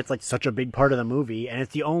long, but it's like such a big part of the movie, and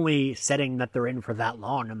it's the only setting that they're in for that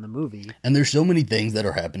long in the movie. And there's so many things that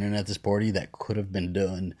are happening at this party that could have been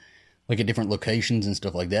done like at different locations and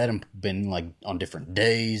stuff like that, and been like on different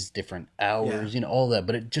days, different hours, you know, all that.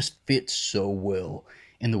 But it just fits so well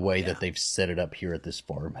in the way that they've set it up here at this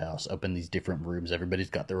farmhouse, up in these different rooms.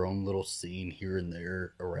 Everybody's got their own little scene here and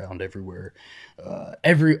there, around everywhere.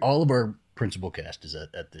 All of our principal cast is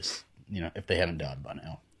at this, you know, if they haven't died by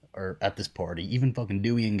now, or at this party. Even fucking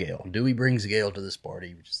Dewey and Gale. Dewey brings Gale to this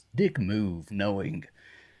party, which is dick move, knowing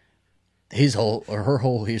her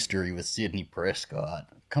whole history with Sidney Prescott.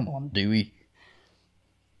 Come on, Dewey.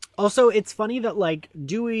 Also, it's funny that like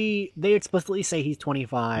Dewey, they explicitly say he's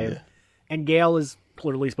 25, and Gale is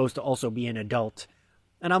clearly supposed to also be an adult,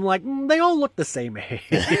 and I'm like, they all look the same age.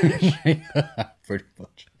 Pretty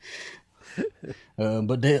much.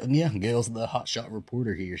 But Gail's the hotshot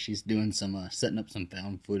reporter here. She's doing some setting up some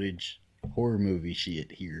found footage horror movie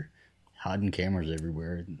shit here, hiding cameras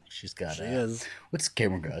everywhere. She's got. She is. What's the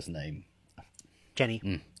camera guy's name?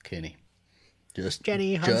 Kenny. Kenny. Just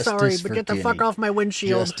Jenny, I'm justice sorry, for but get the Kenny. fuck off my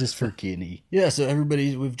windshield. Justice for Kenny. Yeah, so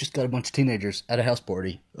we've just got a bunch of teenagers at a house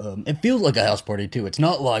party. It feels like a house party too. It's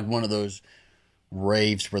not like one of those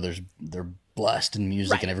raves where they're blasting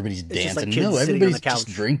music Right. and everybody's It's just like dancing. kids No, sitting on everybody's the just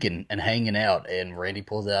couch. drinking and hanging out. And Randy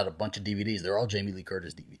pulls out a bunch of DVDs. They're all Jamie Lee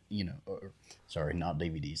Curtis sorry, not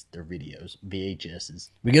DVDs. They're videos, VHSs.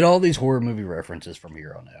 We get all these horror movie references from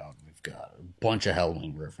here on out. We've got a bunch of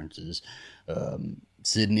Halloween references.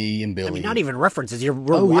 Sydney and Billy. I mean, not even references. We're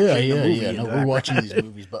watching the movie. No, we're watching these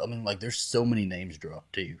movies, but I mean, like, there's so many names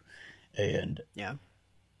dropped too. And Yeah.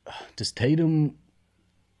 does Tatum?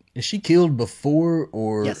 Is she killed before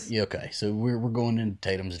or? Yes. Yeah. Okay, so we're going into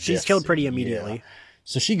Tatum's. She's death killed pretty scene. immediately. Yeah.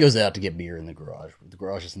 So she goes out to get beer in the garage. The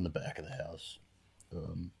garage is in the back of the house,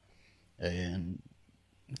 and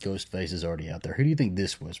Ghostface is already out there. Who do you think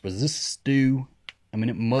this was? Was this Stu? I mean,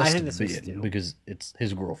 it must think have this was been Stu. because it's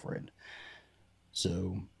his girlfriend.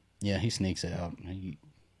 So yeah, he sneaks out.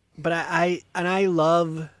 But I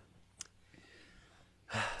love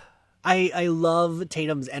I love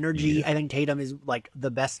Tatum's energy. Yeah. I think Tatum is like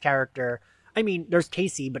the best character. I mean, there's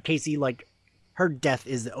Casey, but Casey, like, her death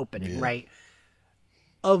is the opening, right?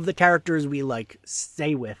 Of the characters we like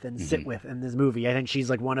stay with and sit with in this movie, I think she's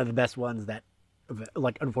like one of the best ones that,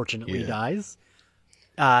 like, unfortunately dies.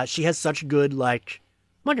 She has such good, like,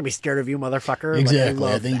 I'm not gonna be scared of you, motherfucker. Exactly.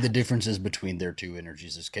 Like, I think the differences between their two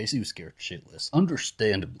energies is Casey was scared shitless.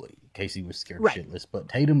 Understandably, Casey was scared Right. shitless, but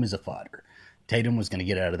Tatum is a fighter. Tatum was going to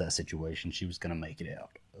get out of that situation. She was going to make it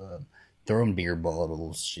out. Throwing beer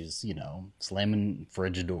bottles. She's, slamming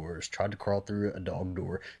fridge doors. Tried to crawl through a dog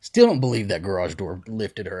door. Still don't believe that garage door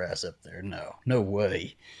lifted her ass up there. No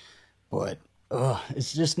way. But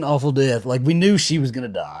it's just an awful death. Like, we knew she was going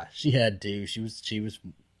to die. She had to. She was.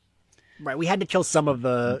 right. We had to kill some of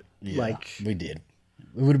the Yeah, we did.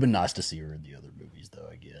 It would have been nice to see her in the other movies, though,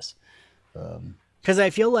 I guess. because I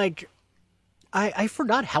feel like I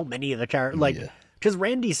forgot how many of the characters, like, because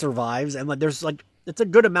Randy survives, and like there's like it's a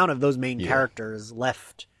good amount of those main characters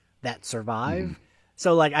left that survive.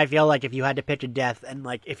 So like I feel like if you had to pick a death, and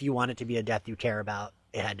like if you want it to be a death you care about,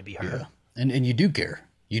 it had to be her. Yeah. And you do care.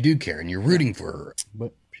 You do care, and you're rooting for her.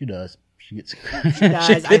 But she does. She gets. She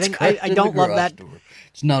dies. I think I don't love that. Door.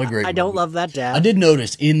 It's not a great. I don't movie. love that death. I did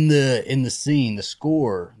notice in the scene, the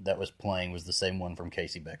score that was playing was the same one from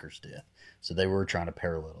Casey Becker's death. So they were trying to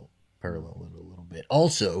parallel it a little bit.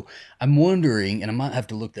 Also, I'm wondering, and I might have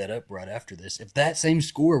to look that up right after this, if that same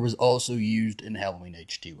score was also used in Halloween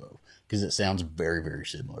H2O, because it sounds very, very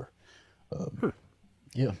similar.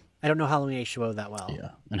 Yeah. I don't know Halloween H2O that well. Yeah.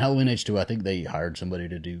 And Halloween H2, I think they hired somebody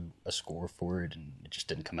to do a score for it, and it just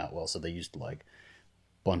didn't come out well. So they used like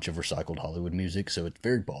a bunch of recycled Hollywood music. So it's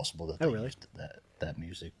very possible that they used that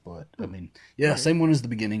music. But I mean, yeah, same one as the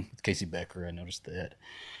beginning with Casey Becker. I noticed that.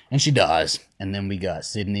 And she dies. And then we got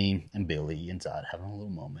Sydney and Billy inside having a little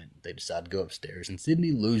moment. They decide to go upstairs, and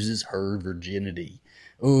Sydney loses her virginity.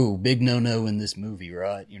 Oh, big no-no in this movie,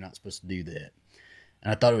 right? You're not supposed to do that.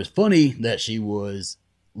 And I thought it was funny that she was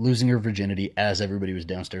losing her virginity as everybody was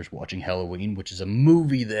downstairs watching Halloween, which is a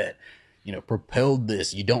movie that, propelled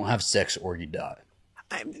this. You don't have sex or you die.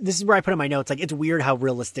 This is where I put in my notes. Like, it's weird how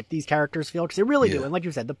realistic these characters feel, because they really do. And like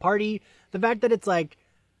you said, the party, the fact that it's like,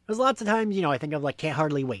 there's lots of times, I think of like Can't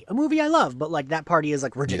Hardly Wait, a movie I love, but like that party is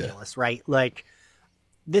like ridiculous, right? Like,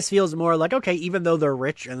 this feels more like, okay, even though they're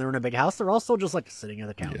rich and they're in a big house, they're also just like sitting on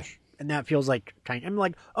the couch. Yeah. And that feels like I'm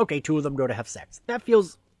like, okay, two of them go to have sex. That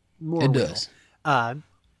feels more real, does.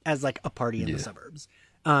 As like a party in the suburbs.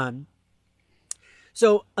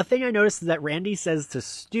 So a thing I noticed is that Randy says to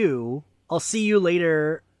Stu, I'll see you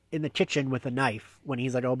later in the kitchen with a knife, when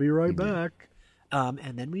he's like, I'll be right back.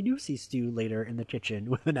 And then we do see Stu later in the kitchen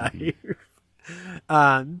with a knife.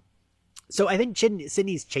 So I think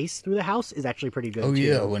Sydney's chase through the house is actually pretty good. Oh, too.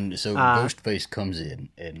 yeah. Ghostface comes in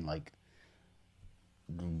and like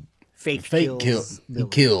fake kills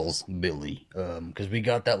Billy. Because we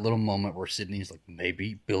got that little moment where Sydney's like,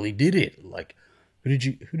 maybe Billy did it. Like, who did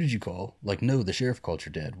you call? Like, no, the sheriff called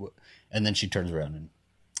your dad. What? And then she turns around and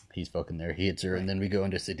he's fucking there. He hits her, and then we go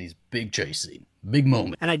into Sydney's big chase scene. Big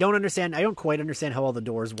moment. And I don't quite understand how all the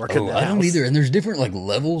doors work in that I don't house. either. And there's different like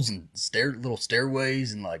levels and little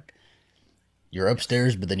stairways, and like you're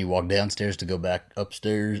upstairs, but then you walk downstairs to go back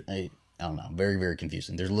upstairs. I don't know. Very, very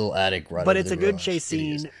confusing. There's a little attic right. But over it's the a good garage. chase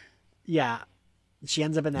scene. Yeah, she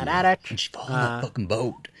ends up in that attic, and she falls in that fucking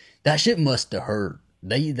boat. That shit must have hurt.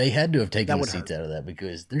 They had to have taken the seats out of that,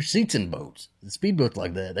 because there's seats in boats. The speedboats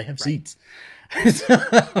like that, they have seats.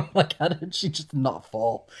 Like, how did she just not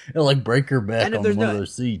fall and like break her back on one of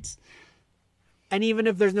those seats? And even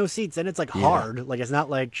if there's no seats, then it's like hard. Like it's not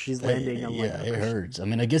like she's landing on like it hurts. I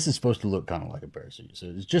mean, I guess it's supposed to look kind of like a parachute.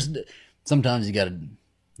 So it's just sometimes you got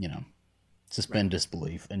to, suspend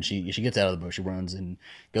disbelief. And she gets out of the boat. She runs and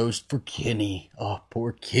goes for Kenny. Oh,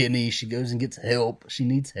 poor Kenny. She goes and gets help. She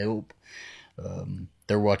needs help.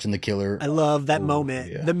 They're watching the killer. I love that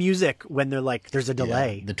moment. Yeah. The music when they're like, there's a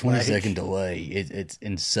delay. Yeah, the 20-second delay. It's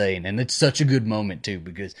insane. And it's such a good moment, too,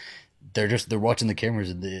 because they're watching the cameras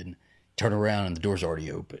and then turn around and the door's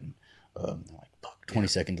already open. They're like, fuck,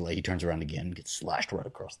 20-second delay. He turns around again, gets slashed right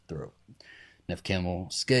across the throat. Neff Campbell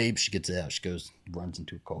escapes. She gets out. She runs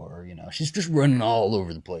into a car. She's just running all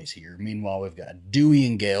over the place here. Meanwhile, we've got Dewey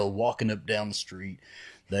and Gale walking up down the street.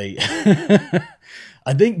 They,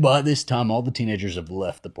 I think by this time, all the teenagers have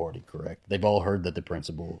left the party, correct? They've all heard that the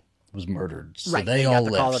principal was murdered. So right, they all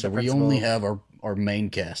left. So we only have our main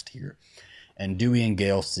cast here. And Dewey and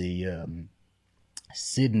Gale see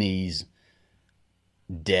Sydney's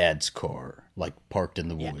dad's car, like, parked in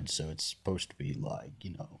the woods. So it's supposed to be like,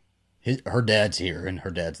 her dad's here and her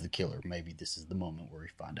dad's the killer. Maybe this is the moment where we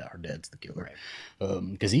find out her dad's the killer.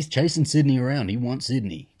 Because he's chasing Sydney around. He wants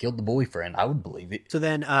Sydney. Killed the boyfriend. I would believe it. So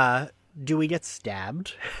then Dewey gets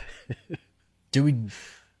stabbed. Is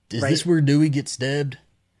this where Dewey gets stabbed?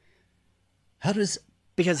 How does...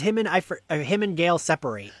 Because him and Gale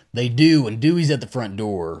separate. They do, and Dewey's at the front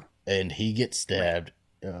door, and he gets stabbed.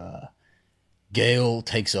 Right. Gale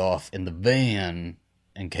takes off in the van...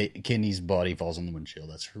 And Kenny's body falls on the windshield.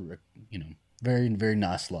 That's her, very, very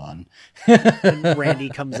nice line. And Randy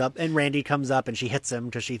comes up, and she hits him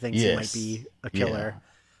because she thinks he might be a killer. Yeah.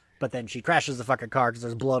 But then she crashes the fucking car because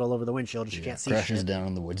there's blood all over the windshield and she can't see crashes down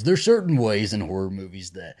in the woods. There's certain ways in horror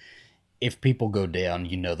movies that if people go down,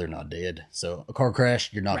 they're not dead. So a car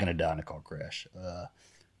crash, you're not going to die in a car crash.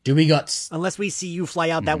 Dewey got... Unless we see you fly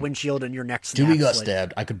out that windshield and your neck snaps. Dewey got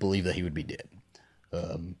stabbed. I could believe that he would be dead.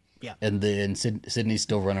 Yeah. And then Sydney's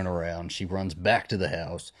still running around. She runs back to the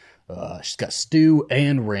house. She's got Stu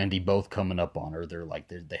and Randy both coming up on her. They're like,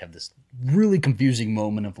 they have this really confusing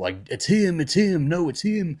moment of like, it's him, no, it's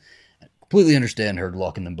him. I completely understand her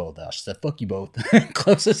locking them both out. She said, fuck you both.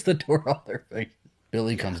 Closes the door on their face.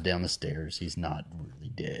 Billy comes down the stairs. He's not really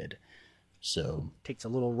dead. So. Takes a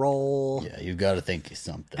little roll. Yeah, you've got to think of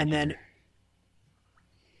something. And then,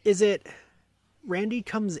 is it Randy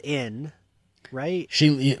comes in... Right?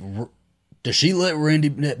 Does she let Randy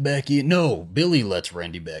back in? No, Billy lets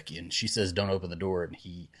Randy back in. She says, don't open the door, and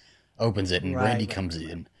he opens it, and Randy comes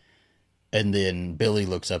in. And then Billy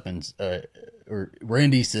looks up, and or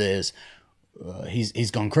Randy says,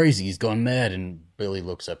 he's gone crazy, he's gone mad, and Billy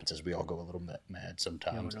looks up and says, we all go a little mad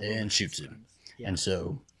sometimes, and shoots him. Yeah. And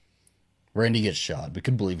so Randy gets shot. We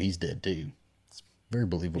could believe he's dead, too. It's a very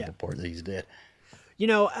believable part that he's dead.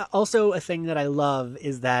 Also a thing that I love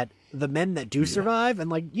is that the men that do survive, and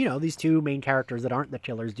like, these two main characters that aren't the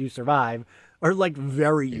killers do survive, are like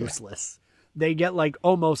very useless. They get like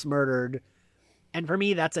almost murdered. And for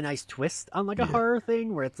me, that's a nice twist on like a horror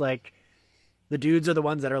thing where it's like the dudes are the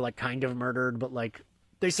ones that are like kind of murdered, but like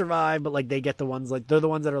they survive, but like they get the ones like they're the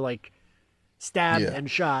ones that are like stabbed and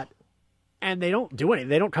shot. And they don't do anything.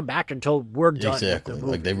 They don't come back until we're done. Exactly. With the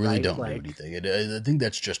movie, like they really don't do anything. And I think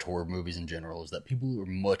that's just horror movies in general, is that people are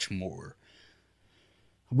much more...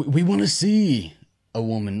 We want to see a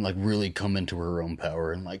woman like really come into her own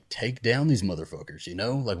power and like take down these motherfuckers,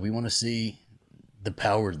 Like we want to see the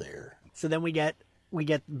power there. So then we get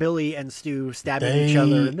Billy and Stu stabbing each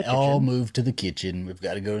other in the kitchen. They all move to the kitchen. We've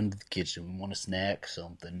got to go into the kitchen. We want a snack,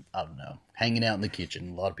 something. I don't know. Hanging out in the kitchen.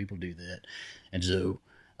 A lot of people do that. And so...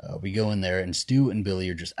 we go in there, and Stu and Billy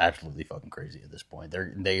are just absolutely fucking crazy at this point.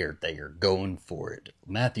 They are going for it.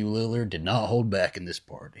 Matthew Lillard did not hold back in this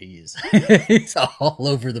part. He's all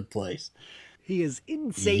over the place. He is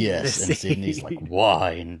insane. Yes, and Sydney's like,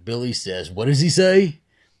 why? And Billy says, what does he say?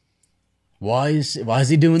 Why is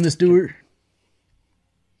he doing this to her?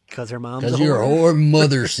 Because her mom's Because you're a whore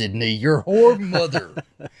mother, Sydney. You're a whore mother.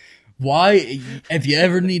 Why? If you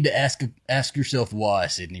ever need to ask yourself why,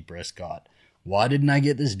 Sydney Prescott. Why didn't I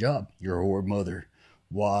get this job? You're a whore mother.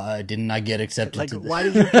 Why didn't I get accepted to this? Why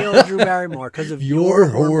did you kill Drew Barrymore? Because of your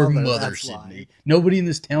whore mother, Sydney. Nobody in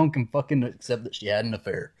this town can fucking accept that she had an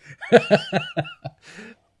affair.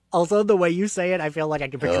 Also, the way you say it, I feel like I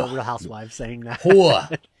can picture Real Housewives saying that.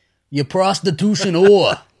 Whore. You prostitution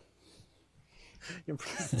whore. Your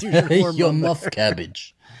prostitution whore Your muff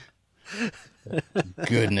cabbage.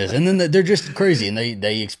 Goodness. And then they're just crazy, and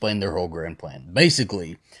they explain their whole grand plan.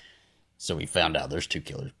 Basically... So we found out there's 2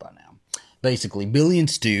 killers by now. Basically, Billy and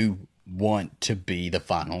Stu want to be the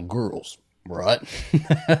final girls. right?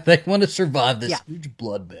 They want to survive this Yeah. huge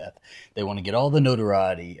bloodbath. They want to get all the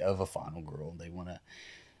notoriety of a final girl. They want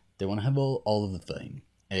to have all of the fame.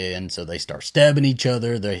 And so they start stabbing each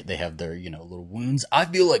other. They have their, little wounds. I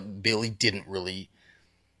feel like Billy didn't really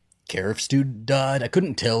care if Stu died. I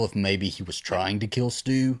couldn't tell if maybe he was trying to kill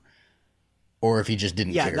Stu or if he just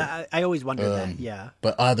didn't care. Yeah, I always wondered that, yeah.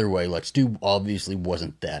 But either way, like, Stu obviously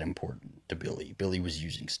wasn't that important to Billy. Billy was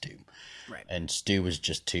using Stu. Right. And Stu was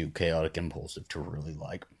just too chaotic and impulsive to really,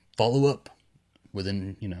 like, follow up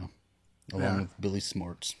within, along with Billy's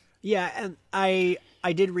smarts. Yeah, and I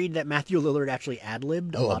did read that Matthew Lillard actually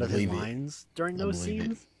ad-libbed a lot of his lines during those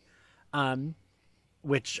scenes.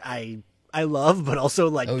 Which I love, but also,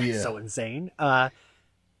 like, that's so insane.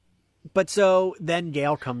 But so then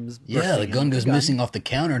Gale comes. Yeah, the gun goes missing off the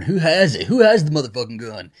counter, and who has it? Who has the motherfucking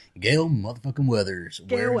gun? Gale motherfucking Weathers.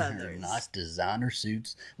 Gale wearing Weathers. Her nice designer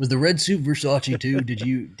suits. Was the red suit Versace too?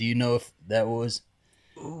 Do you know if that was?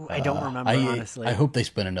 Ooh, I don't remember, honestly. I hope they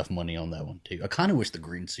spent enough money on that one too. I kind of wish the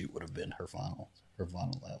green suit would have been her final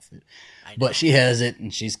outfit. But she has it,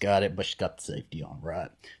 and she's got it, but she's got the safety on, right?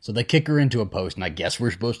 So they kick her into a post, and I guess we're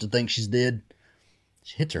supposed to think she's dead.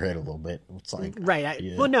 She hits her head a little bit. It's like, right.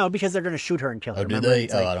 Yeah. Well, no, because they're going to shoot her and kill her. Oh, do they?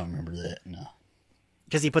 I don't remember that. No.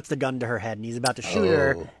 Because he puts the gun to her head and he's about to shoot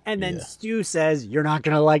her, and then Stu says, "You're not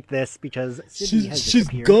going to like this because Sydney has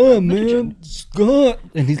disappeared." She's gone, man. She's gone.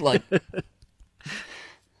 And he's like, "That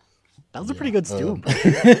was a pretty good Stu."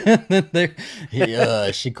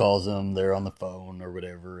 She calls him. They're on the phone or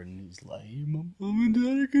whatever, and he's like, "My mom and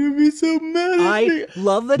dad are going to be so mad at me." I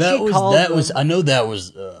love that she called them. I know that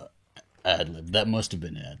was ad-libbed. That must have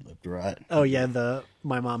been ad-libbed, right? Oh yeah,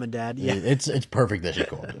 my mom and dad. Yeah, it's perfect that she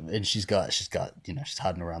called him, and she's got she's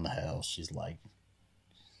hiding around the house. She's like,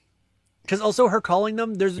 because also her calling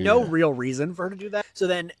them, there's no real reason for her to do that. So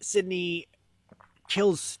then Sydney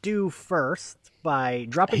kills Stu first by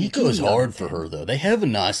dropping. He goes hard for her though. They have a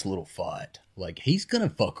nice little fight. Like, he's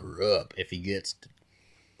gonna fuck her up if he gets.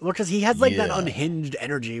 Well, because he has like that unhinged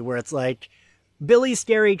energy where it's like. Billy's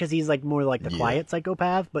scary because he's like more like the quiet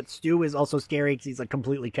psychopath, but Stu is also scary because he's like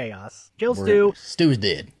completely chaos. Kill Stu. Stu's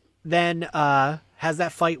dead. Then has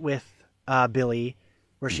that fight with Billy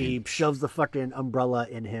where she shoves the fucking umbrella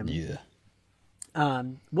in him. Yeah.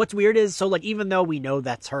 What's weird is, so like, even though we know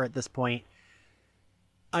that's her at this point,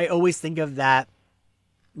 I always think of that.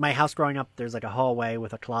 My house growing up, there's like a hallway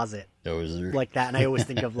with a closet like that, and I always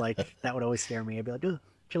think of like that would always scare me. I'd be like, "Ugh,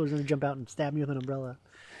 killer's gonna jump out and stab me with an umbrella."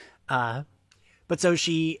 But so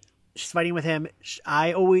she's fighting with him.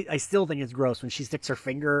 I still think it's gross when she sticks her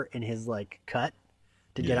finger in his like cut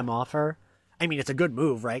to get him off her. I mean, it's a good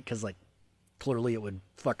move, right? Because like clearly it would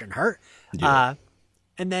fucking hurt. Yeah.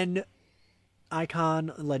 And then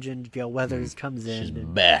icon legend Gale Weathers comes in.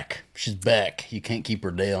 She's back. You can't keep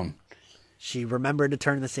her down. She remembered to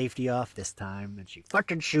turn the safety off this time, and she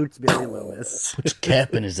fucking shoots Billy Loomis. Puts a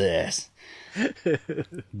cap in his ass.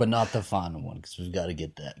 But not the final one, because we've got to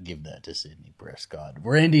give that to Sidney Prescott.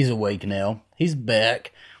 Randy's awake now. He's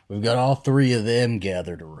back. We've got all three of them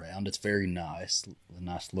gathered around. It's very nice. A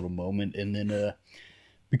nice little moment. And then,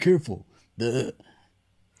 be careful. The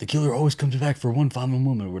killer always comes back for one final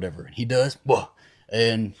moment or whatever. And he does. Whoa.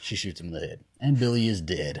 And she shoots him in the head. And Billy is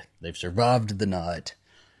dead. They've survived the night.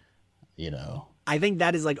 I think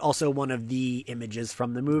that is like also one of the images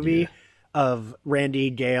from the movie of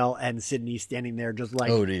Randy, Gale, and Sydney standing there just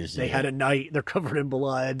like they had a night. They're covered in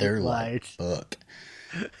blood. They're like, fuck.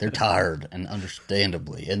 They're tired, and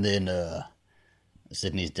understandably. And then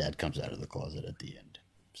Sydney's dad comes out of the closet at the end.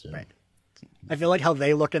 So. Right. I feel like how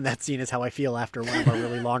they look in that scene is how I feel after one of our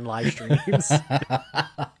really long live streams.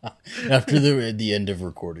 After the end of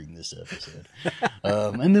recording this episode.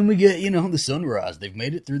 And then we get, the sunrise. They've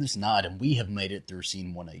made it through this night, and we have made it through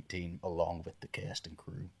scene 118 along with the cast and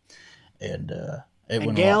crew. And it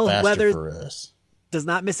went a lot faster Weathers for us. Does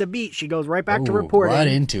not miss a beat. She goes right back to reporting. Right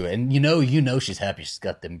into it. And you know she's happy she's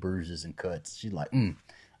got them bruises and cuts. She's like, I'm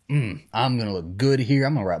going to look good here.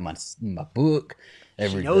 I'm going to write my book.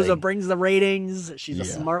 She knows what brings the ratings. She's a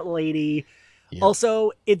smart lady. Yeah.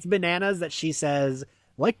 Also, it's bananas that she says,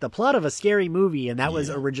 like the plot of a scary movie, and that was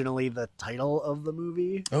originally the title of the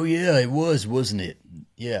movie. Oh yeah, it was, wasn't it?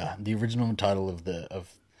 Yeah, the original title of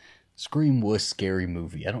Scream was Scary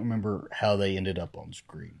Movie. I don't remember how they ended up on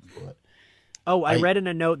Scream, but I read in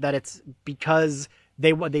a note that it's because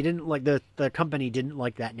they didn't like the company didn't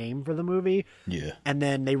like that name for the movie. Yeah, and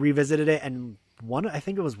then they revisited it and. I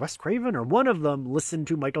think it was Wes Craven or one of them listened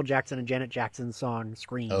to Michael Jackson and Janet Jackson's song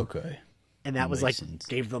Scream. Okay. And that was sense.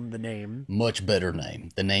 Gave them the name. Much better name.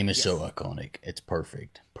 The name is so iconic. It's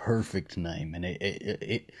perfect. Perfect name. And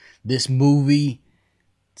this movie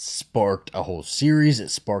sparked a whole series. It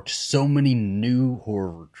sparked so many new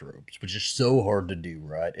horror tropes, which is so hard to do,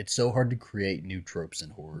 right? It's so hard to create new tropes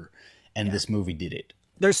in horror, and this movie did it.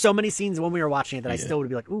 There's so many scenes when we were watching it that I still would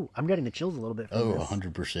be like, ooh, I'm getting the chills a little bit from this.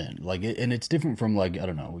 100%. Like, and it's different from, like, I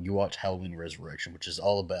don't know, you watch Halloween Resurrection, which is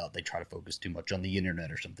all about they try to focus too much on the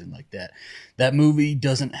internet or something like that. That movie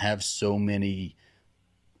doesn't have so many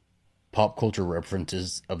pop culture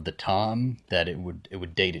references of the time that it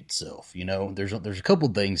would date itself, you know? There's a couple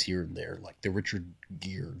things here and there, like the Richard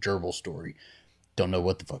Gere gerbil story. Don't know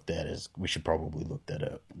what the fuck that is. We should probably look that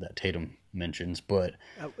up. That Tatum mentions, but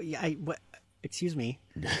excuse me.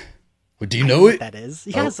 But do you know it? That is.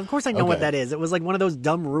 Yes, of course I know what that is. It was like one of those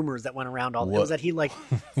dumb rumors that went around all. It was that he like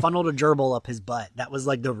funneled a gerbil up his butt. That was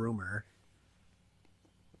like the rumor.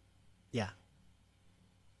 Yeah.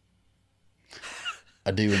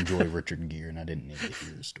 I do enjoy Richard Gere, and I didn't need to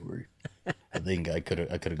hear the story. I think I could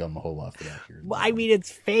have gone my whole life without hearing. Well, I mean,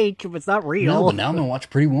 it's fake. It's not real. No, but now I'm gonna watch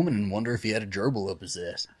Pretty Woman and wonder if he had a gerbil up his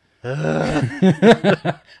ass.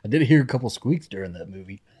 I did hear a couple squeaks during that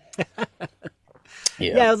movie.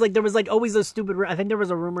 Yeah, it was like there was like always a stupid. I think there was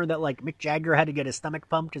a rumor that like Mick Jagger had to get his stomach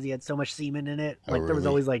pumped because he had so much semen in it. Like there was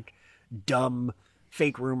always like dumb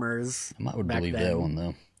fake rumors. I would believe that one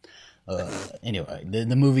though. Anyway,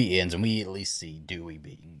 the movie ends and we at least see Dewey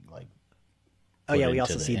being like. Oh yeah, we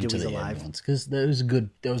also see Dewey's alive because that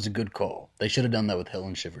was a good call. They should have done that with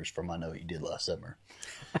Helen Shivers from I Know What You Did Last Summer.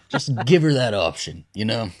 Just give her that option. You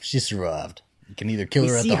know, she survived. You can either kill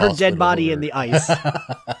her at the hospital. See her dead body in the ice.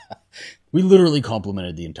 We literally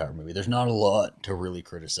complimented the entire movie. There's not a lot to really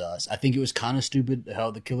criticize. I think it was kind of stupid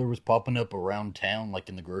how the killer was popping up around town, like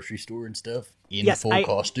in the grocery store and stuff, in full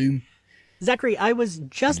costume. Zachary, I was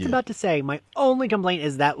just about to say my only complaint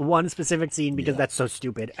is that one specific scene because that's so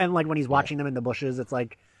stupid. And like when he's watching them in the bushes, it's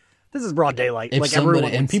like, this is broad daylight. If like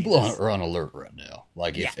somebody, and people are on alert right now.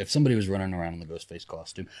 Like if somebody was running around in the Ghostface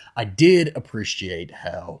costume, I did appreciate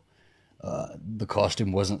how the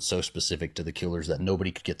costume wasn't so specific to the killers that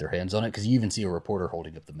nobody could get their hands on it. Because you even see a reporter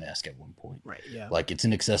holding up the mask at one point. Right, yeah. Like it's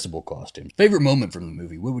an accessible costume. Favorite moment from the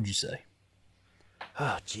movie, what would you say?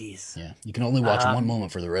 Oh, jeez. Yeah, you can only watch one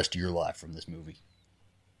moment for the rest of your life from this movie.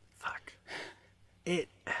 Fuck.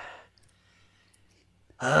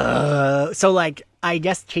 So, like, I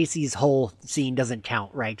guess Casey's whole scene doesn't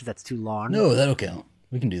count, right? Because that's too long. No, that'll count.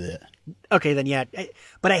 We can do that. Okay, then yeah.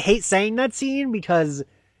 But I hate saying that scene because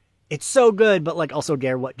it's so good, but, like, also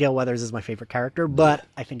Gale Weathers is my favorite character. But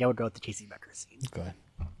I think I would go with the Casey Becker scene. Okay,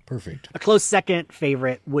 perfect. A close second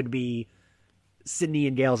favorite would be Sydney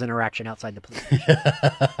and Gale's interaction outside the police station.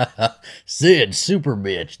 Sid, super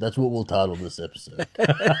bitch. That's what we'll title this episode.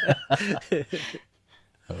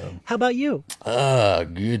 How about you?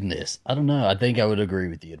 Goodness. I don't know. I think I would agree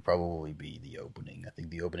with you. It'd probably be the opening. I think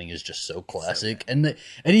the opening is just so classic. And it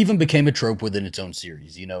even became a trope within its own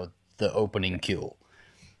series, you know, the opening kill.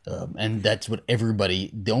 And that's what everybody,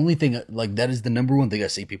 the only thing, like, that is the number one thing I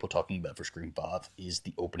see people talking about for Scream 5 is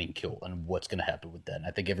the opening kill and what's going to happen with that. And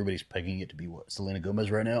I think everybody's pegging it to be what, Selena Gomez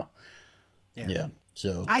right now? Yeah.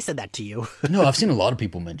 So I said that to you. No, I've seen a lot of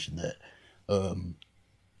people mention that.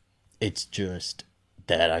 It's just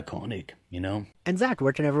that iconic, you know? And Zach,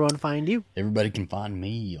 where can everyone find you? Everybody can find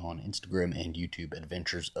me on Instagram and YouTube,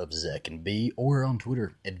 Adventures of Zach and B, or on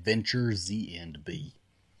Twitter, AdventureZ&B.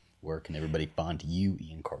 Where can everybody find you,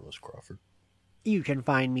 Ian Carlos Crawford? You can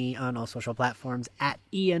find me on all social platforms at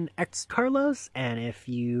Ian X Carlos, and if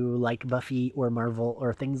you like Buffy or Marvel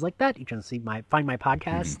or things like that, you can find my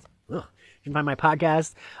podcast. You can find my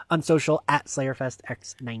podcast on social at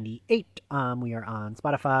SlayerFestX98. We are on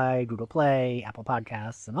Spotify, Google Play, Apple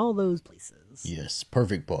Podcasts, and all those places. Yes,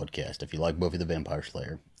 perfect podcast. If you like Buffy the Vampire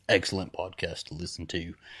Slayer, excellent podcast to listen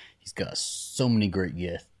to. He's got so many great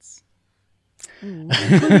guests.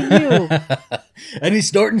 Including you. And he's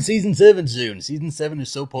starting season 7 soon. Season 7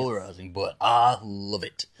 is so polarizing, but I love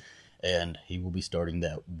it. And he will be starting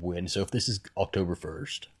that when. So if this is October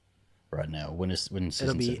 1st, right now, when is season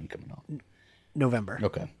 7 coming on? November.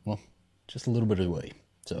 Okay, well, just a little bit away.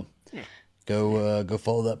 So go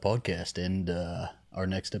follow that podcast, and our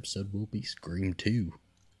next episode will be Scream 2.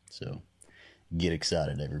 So get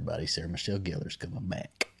excited, everybody. Sarah Michelle Gellar's coming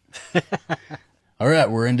back. All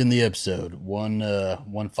right, we're ending the episode. One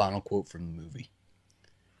final quote from the movie.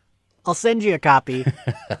 I'll send you a copy.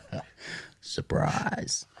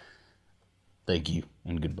 Surprise. Thank you,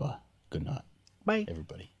 and goodbye. Good night. Bye.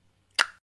 Everybody.